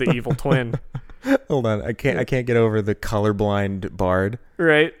them is the evil twin. Hold on, I can't get over the colorblind bard.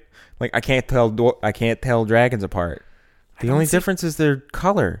 Right? Like I can't tell dragons apart. The only difference is their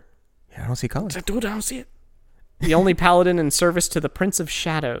color. Yeah, I don't see color. Dude, I don't see it. The only paladin in service to the Prince of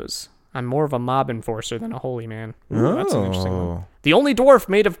Shadows. I'm more of a mob enforcer than a holy man. Ooh, that's an interesting one. The only dwarf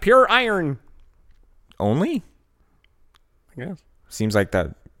made of pure iron. Only? I guess. Seems like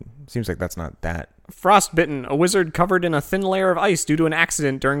that's not that. Frostbitten, a wizard covered in a thin layer of ice due to an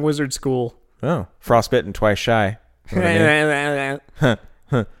accident during wizard school. Oh, frostbitten, twice shy. You know what I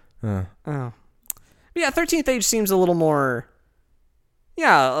mean? Oh. Yeah, 13th Age seems a little more...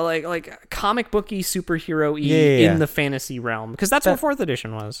 Yeah, like comic booky superhero-y Yeah. in the fantasy realm, because that's what 4th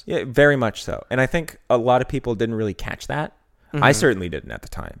edition was. Yeah, very much so. And I think a lot of people didn't really catch that. I certainly didn't at the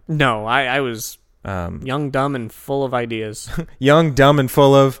time. No, I was young, dumb, and full of ideas. Young, dumb, and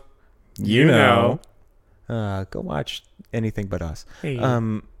full of, You know. Go watch Anything But Us. Hey.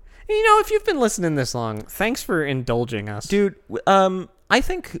 If you've been listening this long, thanks for indulging us. Dude, I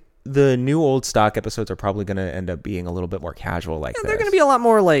think the new old stock episodes are probably going to end up being a little bit more casual like this. They're going to be a lot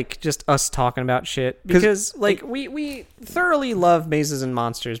more like just us talking about shit, because like we thoroughly love Mazes and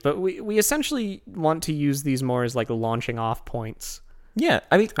Monsters, but we essentially want to use these more as like launching off points. Yeah,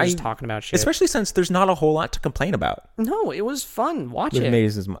 I mean, Just talking about shit. especially since there's not a whole lot to complain about. No, it was fun. Watch With it.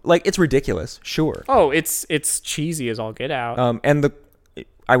 Mazes, like, it's ridiculous, sure. Oh, it's cheesy as all get out. And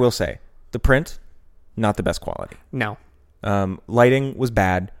I will say, the print, not the best quality. No. Lighting was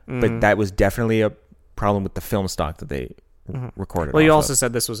bad, but that was definitely a problem with the film stock that they recorded. Well, you off also of.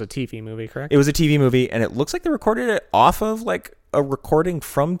 said this was a TV movie, correct? It was a TV movie, and it looks like they recorded it off of like a recording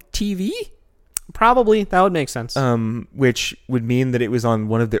from TV. Probably. That would make sense. Which would mean that it was on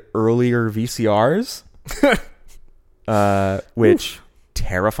one of the earlier VCRs. Which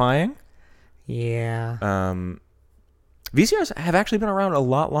terrifying. Yeah. VCRs have actually been around a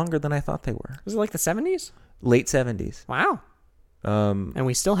lot longer than I thought they were. Was it like the 70s? Late 70s. Wow. And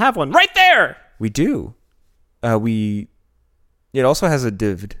we still have one right there. We do. It also has a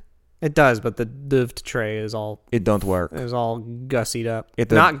divd. It does, but the dived tray is all It don't work. gussied up.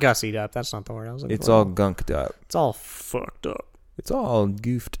 It Not gussied up. That's not the word I was looking It's for. all gunked up. It's all fucked up. It's all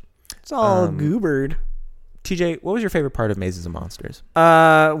goofed. It's all goobered. TJ, what was your favorite part of Mazes and Monsters?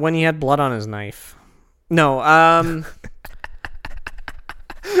 When he had blood on his knife. No,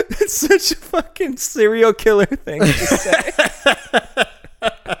 It's such a fucking serial killer thing to say.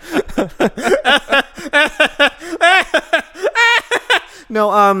 no,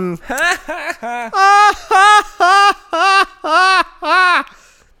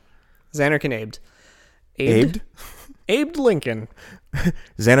 Xanarkin Abed. Abed? Abed Lincoln.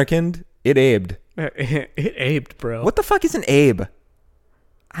 Xanarkind? It abed. It abed, bro. What the fuck is an abe?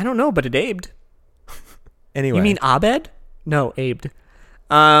 I don't know, but it abed. Anyway. You mean Abed? No, abed.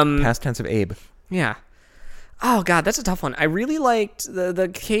 Past tense of abe. Yeah. Oh god, that's a tough one. I really liked the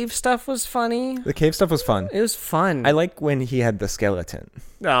cave stuff was funny. The cave stuff was fun. It was fun. I like when he had the skeleton.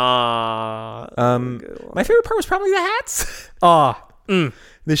 Ah. My favorite part was probably the hats.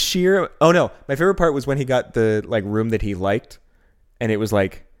 The sheer... Oh, no. My favorite part was when he got the like room that he liked, and it was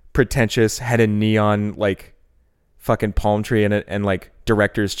like pretentious, had a neon like fucking palm tree in it, and like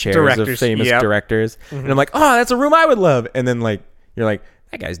directors' chairs of famous directors. And I'm like, oh, that's a room I would love. And then like you're like,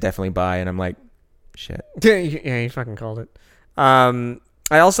 that guy's definitely bi. And I'm like, shit. Yeah, you fucking called it. I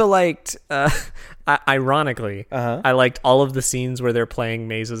also liked, ironically, I liked all of the scenes where they're playing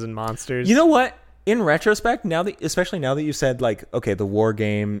Mazes and Monsters. You know what? In retrospect, especially now that you said like, okay, the war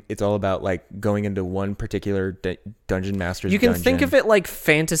game, it's all about like going into one particular dungeon master's. You can dungeon. think of it like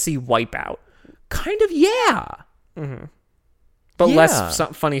fantasy Wipeout. Kind of, yeah. But Yeah. less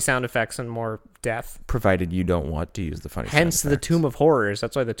funny sound effects and more death. Provided you don't want to use the funny. Hence sound the effects. Tomb of Horrors.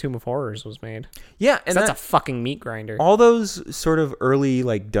 That's why the Tomb of Horrors was made. Yeah, and That's a fucking meat grinder. all those sort of early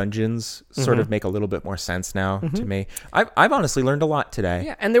like dungeons sort of make a little bit more sense now to me. I've honestly learned a lot today.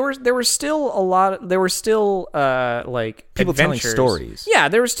 Yeah, and there were still a lot. There were still like People telling adventures. stories. Yeah,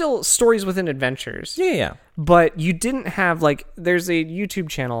 there were still stories within adventures. Yeah. But you didn't have like. There's a YouTube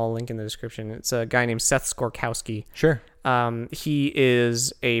channel. I'll link in the description. It's a guy named Seth Skorkowski. Sure. He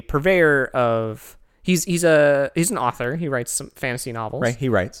is a purveyor of. He's an author. He writes some fantasy novels. Right. He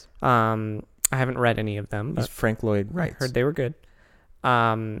writes. I haven't read any of them. He's But Frank Lloyd Wright. heard they were good.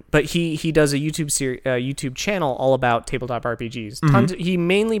 But he does a YouTube channel all about tabletop RPGs. Tons. He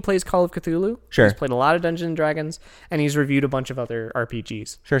mainly plays Call of Cthulhu. Sure. He's played a lot of Dungeons and Dragons, and he's reviewed a bunch of other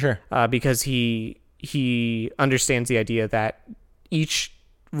RPGs. Sure. Because he understands the idea that each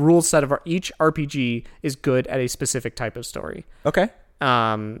rule set of each RPG is good at a specific type of story. Okay.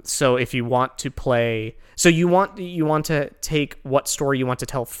 So if you want to play, so you want to take what story you want to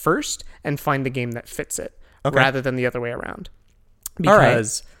tell first and find the game that fits it, rather than the other way around.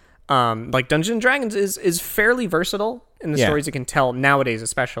 Because, like Dungeons and Dragons is fairly versatile in the stories it can tell nowadays,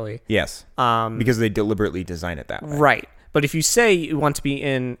 especially. Yes. Because they deliberately design it that way. Right. But if you say you want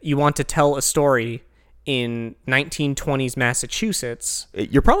to tell a story in 1920s Massachusetts,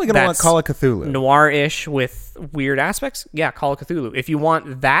 You're probably going to want That's Call of Cthulhu. noir-ish with weird aspects, yeah, Call of Cthulhu. If you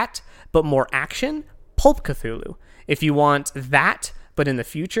want that but more action, Pulp Cthulhu. If you want that but in the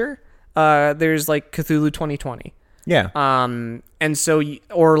future, there's like Cthulhu 2020. Yeah. And so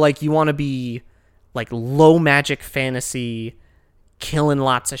or like you want to be like low magic fantasy, killing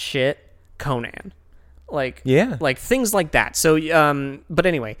lots of shit, Conan. Like, Yeah. like things like that. So, but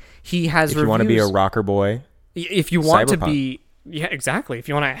anyway, he has If you want to be a reviews- rocker boy, if you want to Cyberpunk. be, yeah, exactly. If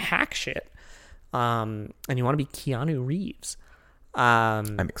you want to hack shit, and you want to be Keanu Reeves,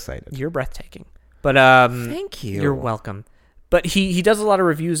 I'm excited. you're breathtaking. But Thank you. You're welcome. But he does a lot of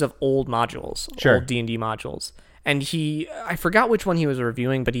reviews of old modules, Sure. old D&D modules. And I forgot which one he was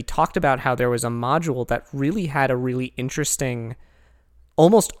reviewing, but he talked about how there was a module that really had a really interesting,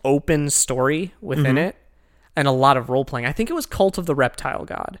 almost open story within it, and a lot of role playing. I think it was Cult of the Reptile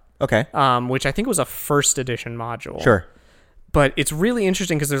God, Okay. which I think was a first edition module. Sure. But it's really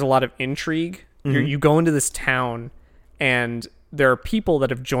interesting because there's a lot of intrigue. You go into this town, and there are people that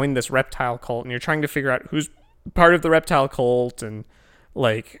have joined this reptile cult, and you're trying to figure out who's part of the reptile cult, and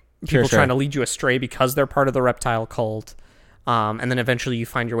like people Sure. trying to lead you astray because they're part of the reptile cult. And then eventually you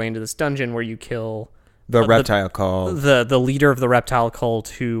find your way into this dungeon where you kill The reptile called. the leader of the reptile cult,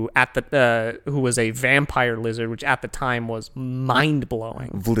 who who was a vampire lizard, which at the time was mind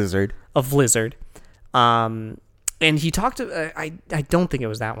blowing. Blizzard. A Blizzard. And he talked to, I don't think it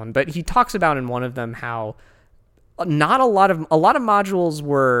was that one, but he talks about in one of them how not a lot of modules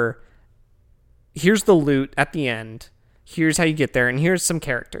were, here's the loot at the end, here's how you get there, and here's some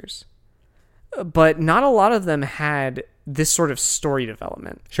characters. But not a lot of them had this sort of story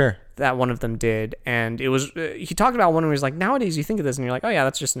development Sure. that one of them did. And it was, he talked about one where he was like, nowadays you think of this and you're like, oh yeah,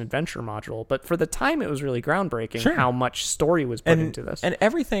 that's just an adventure module. But for the time, it was really groundbreaking Sure. how much story was put into this. And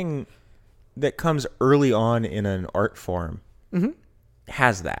everything that comes early on in an art form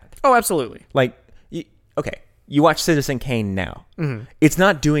has that. Oh, absolutely. Like, okay, you watch Citizen Kane now. It's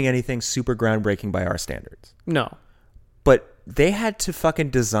not doing anything super groundbreaking by our standards. No. But they had to fucking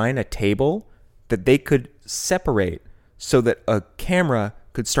design a table that they could separate so that a camera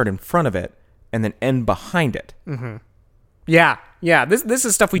could start in front of it and then end behind it. Yeah. This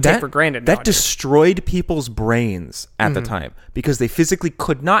is stuff we take for granted That nowadays. destroyed people's brains at the time because they physically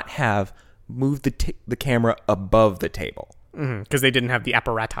could not have moved the camera above the table. Because they didn't have the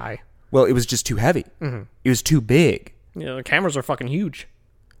apparati. Well, it was just too heavy. It was too big. You know, the cameras are fucking huge.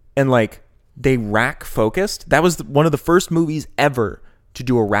 And like they rack focused. That was one of the first movies ever to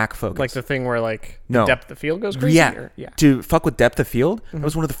do a rack focus. Like the thing where like No. the depth of field goes crazy? yeah, Or- yeah. to fuck with depth of field. That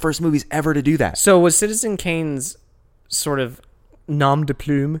was one of the first movies ever to do that. So was Citizen Kane's sort of nom de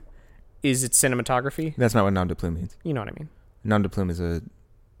plume is its cinematography? That's not what nom de plume means. You know what I mean? Nom de plume is a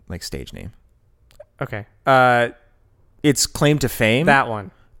like stage name. Okay. Its claim to fame That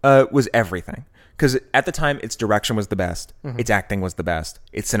one. was everything. Because at the time, its direction was the best, its acting was the best,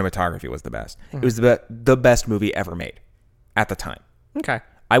 its cinematography was the best. It was the best movie ever made at the time. Okay.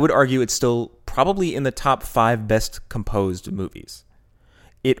 I would argue it's still probably in the top 5 best composed movies.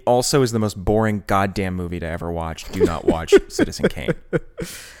 It also is the most boring goddamn movie to ever watch. Do not watch Citizen Kane.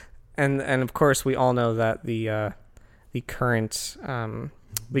 And of course we all know that the current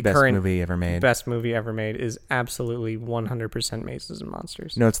Best movie ever made. best movie ever made is absolutely 100% Mazes and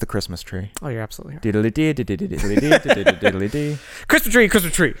Monsters. No, it's The Christmas Tree. Oh, you're absolutely right. Diddly-dee, diddly-dee, diddly-dee, diddly-dee.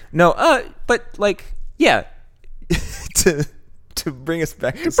 Christmas tree. No, but like, yeah, to bring us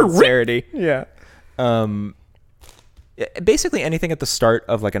back to sincerity. Yeah. Basically, anything at the start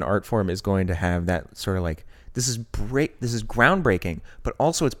of like an art form is going to have that sort of like this is groundbreaking, but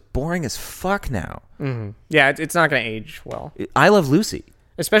also it's boring as fuck now. Yeah, it's not going to age well. I Love Lucy.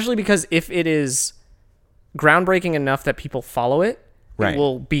 Especially because if it is groundbreaking enough that people follow it, Right. it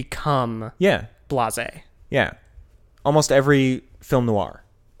will become Yeah, blasé. yeah. Almost every film noir.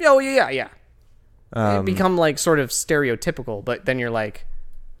 Oh, yeah. It become like sort of stereotypical, but then you're like,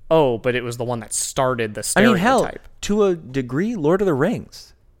 oh, but it was the one that started the I stereotype. mean, hell, to a degree, Lord of the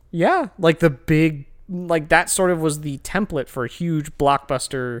Rings. Yeah, like the big, like that sort of was the template for a huge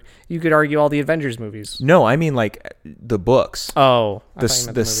blockbuster. You could argue all the Avengers movies. No, I mean like the books, Oh, I thought you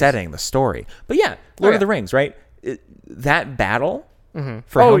meant the movies. setting, the story. But yeah, Lord yeah. of the Rings, right? That battle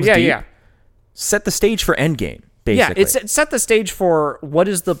for Oh, Helm's yeah, Deep yeah. set the stage for Endgame. Yeah, Basically. it set the stage for what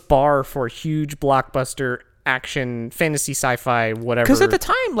is the bar for huge blockbuster action, fantasy, sci-fi, whatever. Because at the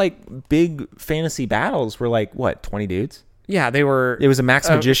time, like big fantasy battles were like what 20 dudes. yeah, they were. It was a Max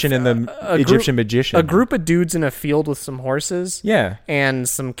Magician and the Egyptian magician. A group of dudes in a field with some horses. Yeah, And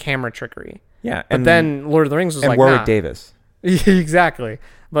some camera trickery. yeah. But then Lord of the Rings was and like, Warwick nah. Davis. Exactly.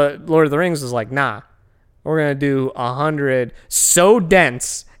 But Lord of the Rings was like, nah, we're going to do 100 so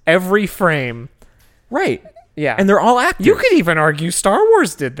dense every frame. Right. Yeah. And they're all actors. You could even argue Star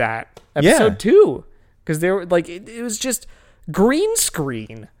Wars did that. Episode 2. Because they were like, it was just green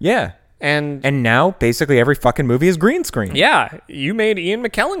screen. Yeah. And And now basically every fucking movie is green screen. yeah, you made Ian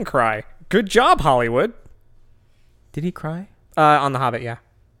McKellen cry. Good job, Hollywood. Did he cry? On The Hobbit, yeah.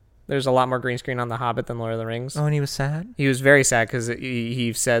 There's a lot more green screen on The Hobbit than Lord of the Rings. Oh, and he was sad? He was very sad because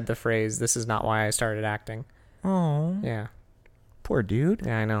he said the phrase, "This is not why I started acting." Oh, Yeah. poor dude.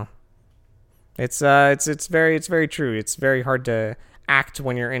 Yeah, I know. It's very true. It's very hard to act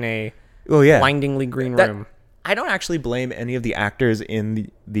when you're in a Well, yeah. blindingly green That- room. I don't actually blame any of the actors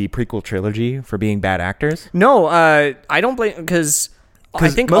in the prequel trilogy for being bad actors. No, I don't blame because I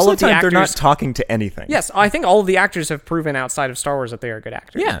think most all of the time actors, they're not talking to anything. Yes, I think all of the actors have proven outside of Star Wars that they are good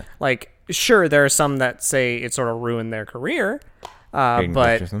actors. Yeah. Like, sure, there are some that say it sort of ruined their career, Hayden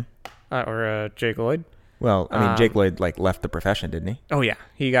but Christensen. or Jake Lloyd. Well, I mean, Jake Lloyd like left the profession, didn't he? Oh yeah,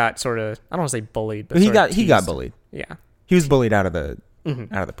 he got sort of, I don't want to say bullied, but He sort of got teased. bullied. Yeah, He was bullied out of the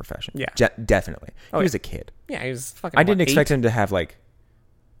profession. Yeah. Definitely. He was a kid. yeah, he was fucking. I didn't what, expect 8? him to have like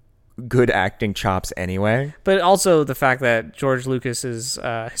good acting chops anyway. But also the fact that George Lucas is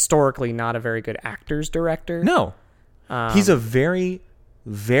historically not a very good actors director. No, he's a very,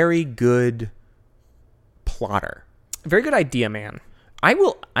 very good plotter. Very good idea man.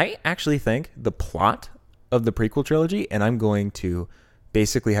 I actually think the plot of the prequel trilogy, and I'm going to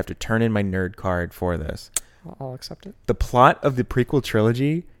basically have to turn in my nerd card for this. I'll accept it. The plot of the prequel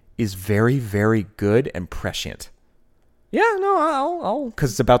trilogy is very, very good and prescient. Yeah, no, I'll.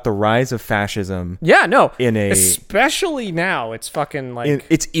 Because it's about the rise of fascism. Yeah, no. In a- especially now, it's fucking like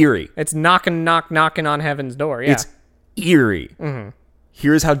It's eerie. it's knocking on heaven's door. Yeah, It's eerie.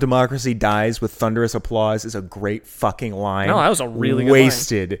 Here's how democracy dies with thunderous applause is a great fucking line. No, that was a really good line.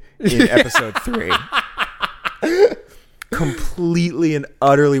 wasted in episode 3. Completely and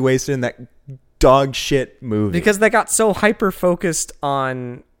utterly wasted in that dog shit movie. because they got so hyper focused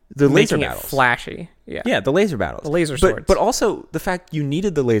on The laser making it battles. flashy. Yeah, Yeah, the laser battles. The laser But- swords. But also the fact you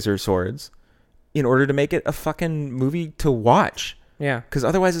needed the laser swords in order to make it a fucking movie to watch. yeah. Because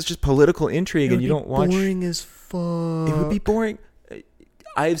otherwise it's just political intrigue and you don't watch. as fuck. It would be boring.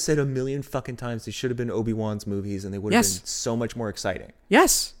 I've said a million fucking times they should have been Obi-Wan's movies and they would have Yes. been so much more exciting.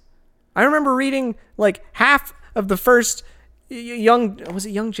 Yes, I remember reading like half of the first Young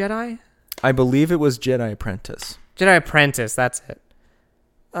Jedi? I believe it was Jedi Apprentice. Jedi Apprentice, that's it.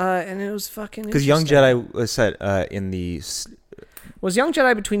 And it was fucking Because Young interesting. Jedi was set in the... Was Young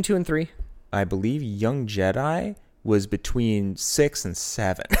Jedi between 2 and 3? I believe Young Jedi was between 6 and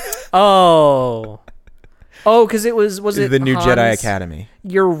 7. Oh, because it was it the new Han's? Jedi Academy.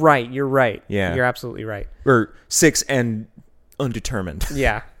 You're right. Yeah. You're absolutely right. Or 6 and Undetermined.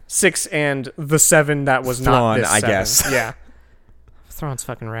 Yeah. 6 and the 7 that was not Thrawn, this I 7. guess. Yeah. Thrawn's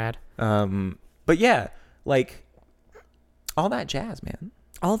fucking rad. But yeah, like, all that jazz, man.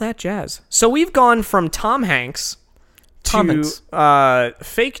 All that jazz. So we've gone from Tom Hanks Tom to Hanks.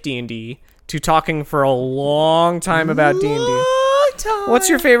 fake D&D to talking for a long time about D&D. Long time. What's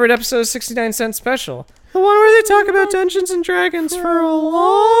your favorite episode of 69 Cent Special? The one where they talk about Dungeons and Dragons for a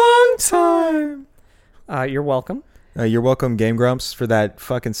long time. You're welcome. You're welcome, Game Grumps, for that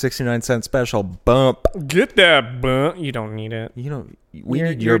fucking 69-cent special bump. Get that bump. You don't need it. You know, we you're,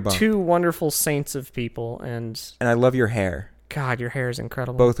 need your you're bump. two wonderful saints of people, and And I love your hair. God, your hair is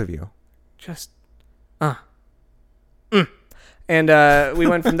incredible. Both of you. Just, And we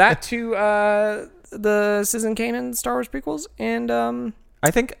went from that to the Citizen Kanan Star Wars prequels, and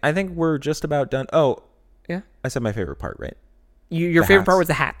I think we're just about done. Oh, yeah, I said my favorite part, right? your The favorite part hats. was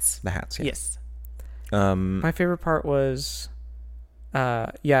the hats. The hats, yeah. Yes, My favorite part was,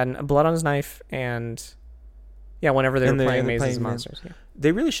 Blood on His Knife, and whenever they were playing Mazes and Monsters. Yeah.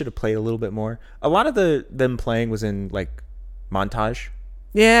 They really should have played a little bit more. A lot of them playing was in like montage.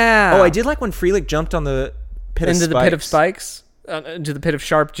 Yeah. Oh, I did like when Freelik jumped on the pit into of the spikes. pit of spikes, into the pit of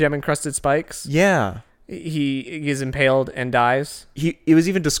sharp gem encrusted spikes. Yeah. He is impaled and dies. It was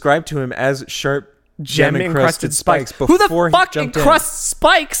even described to him as sharp gem encrusted spikes Who before the fuck he jumped encrusts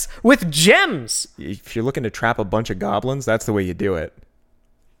spikes with gems? in. If you're looking to trap a bunch of goblins, that's the way you do it.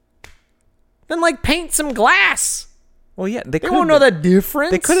 Then paint some glass. Well, yeah, They won't know the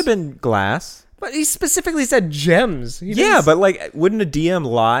difference. They could have been glass. But he specifically said gems. He Yeah, didn't but wouldn't a DM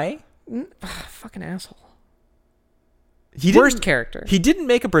lie? fucking asshole. He Worst didn't- character. He didn't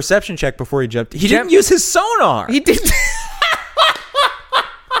make a perception check before he jumped. He Gem- didn't use his sonar. He did.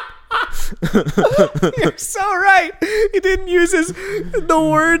 You're so right. He didn't use the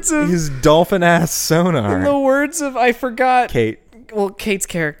words of His dolphin ass sonar. the words of I forgot. Kate. Well, Kate's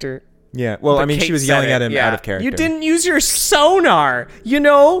character. Yeah. Well, But I mean, Kate she was said yelling at it, him yeah. out of character. You didn't use your sonar. You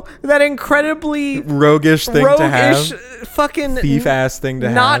know that incredibly roguish thing to roguish, have. fucking Thief ass thing to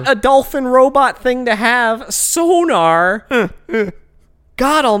not have. a dolphin robot thing to have. Sonar.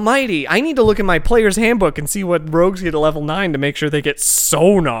 God almighty. I need to look in my player's handbook and see what rogues get at level 9 to make sure they get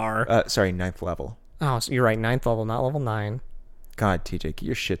sonar. Sorry, 9th level. Oh, so you're right. 9th level, not level 9. God, TJ, get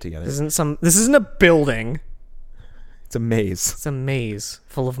your shit together. This isn't a building. It's a maze. It's a maze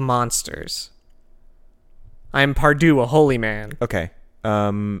full of monsters. I am Pardue, a holy man. Okay.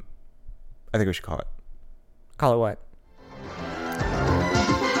 I think we should call it. Call it what?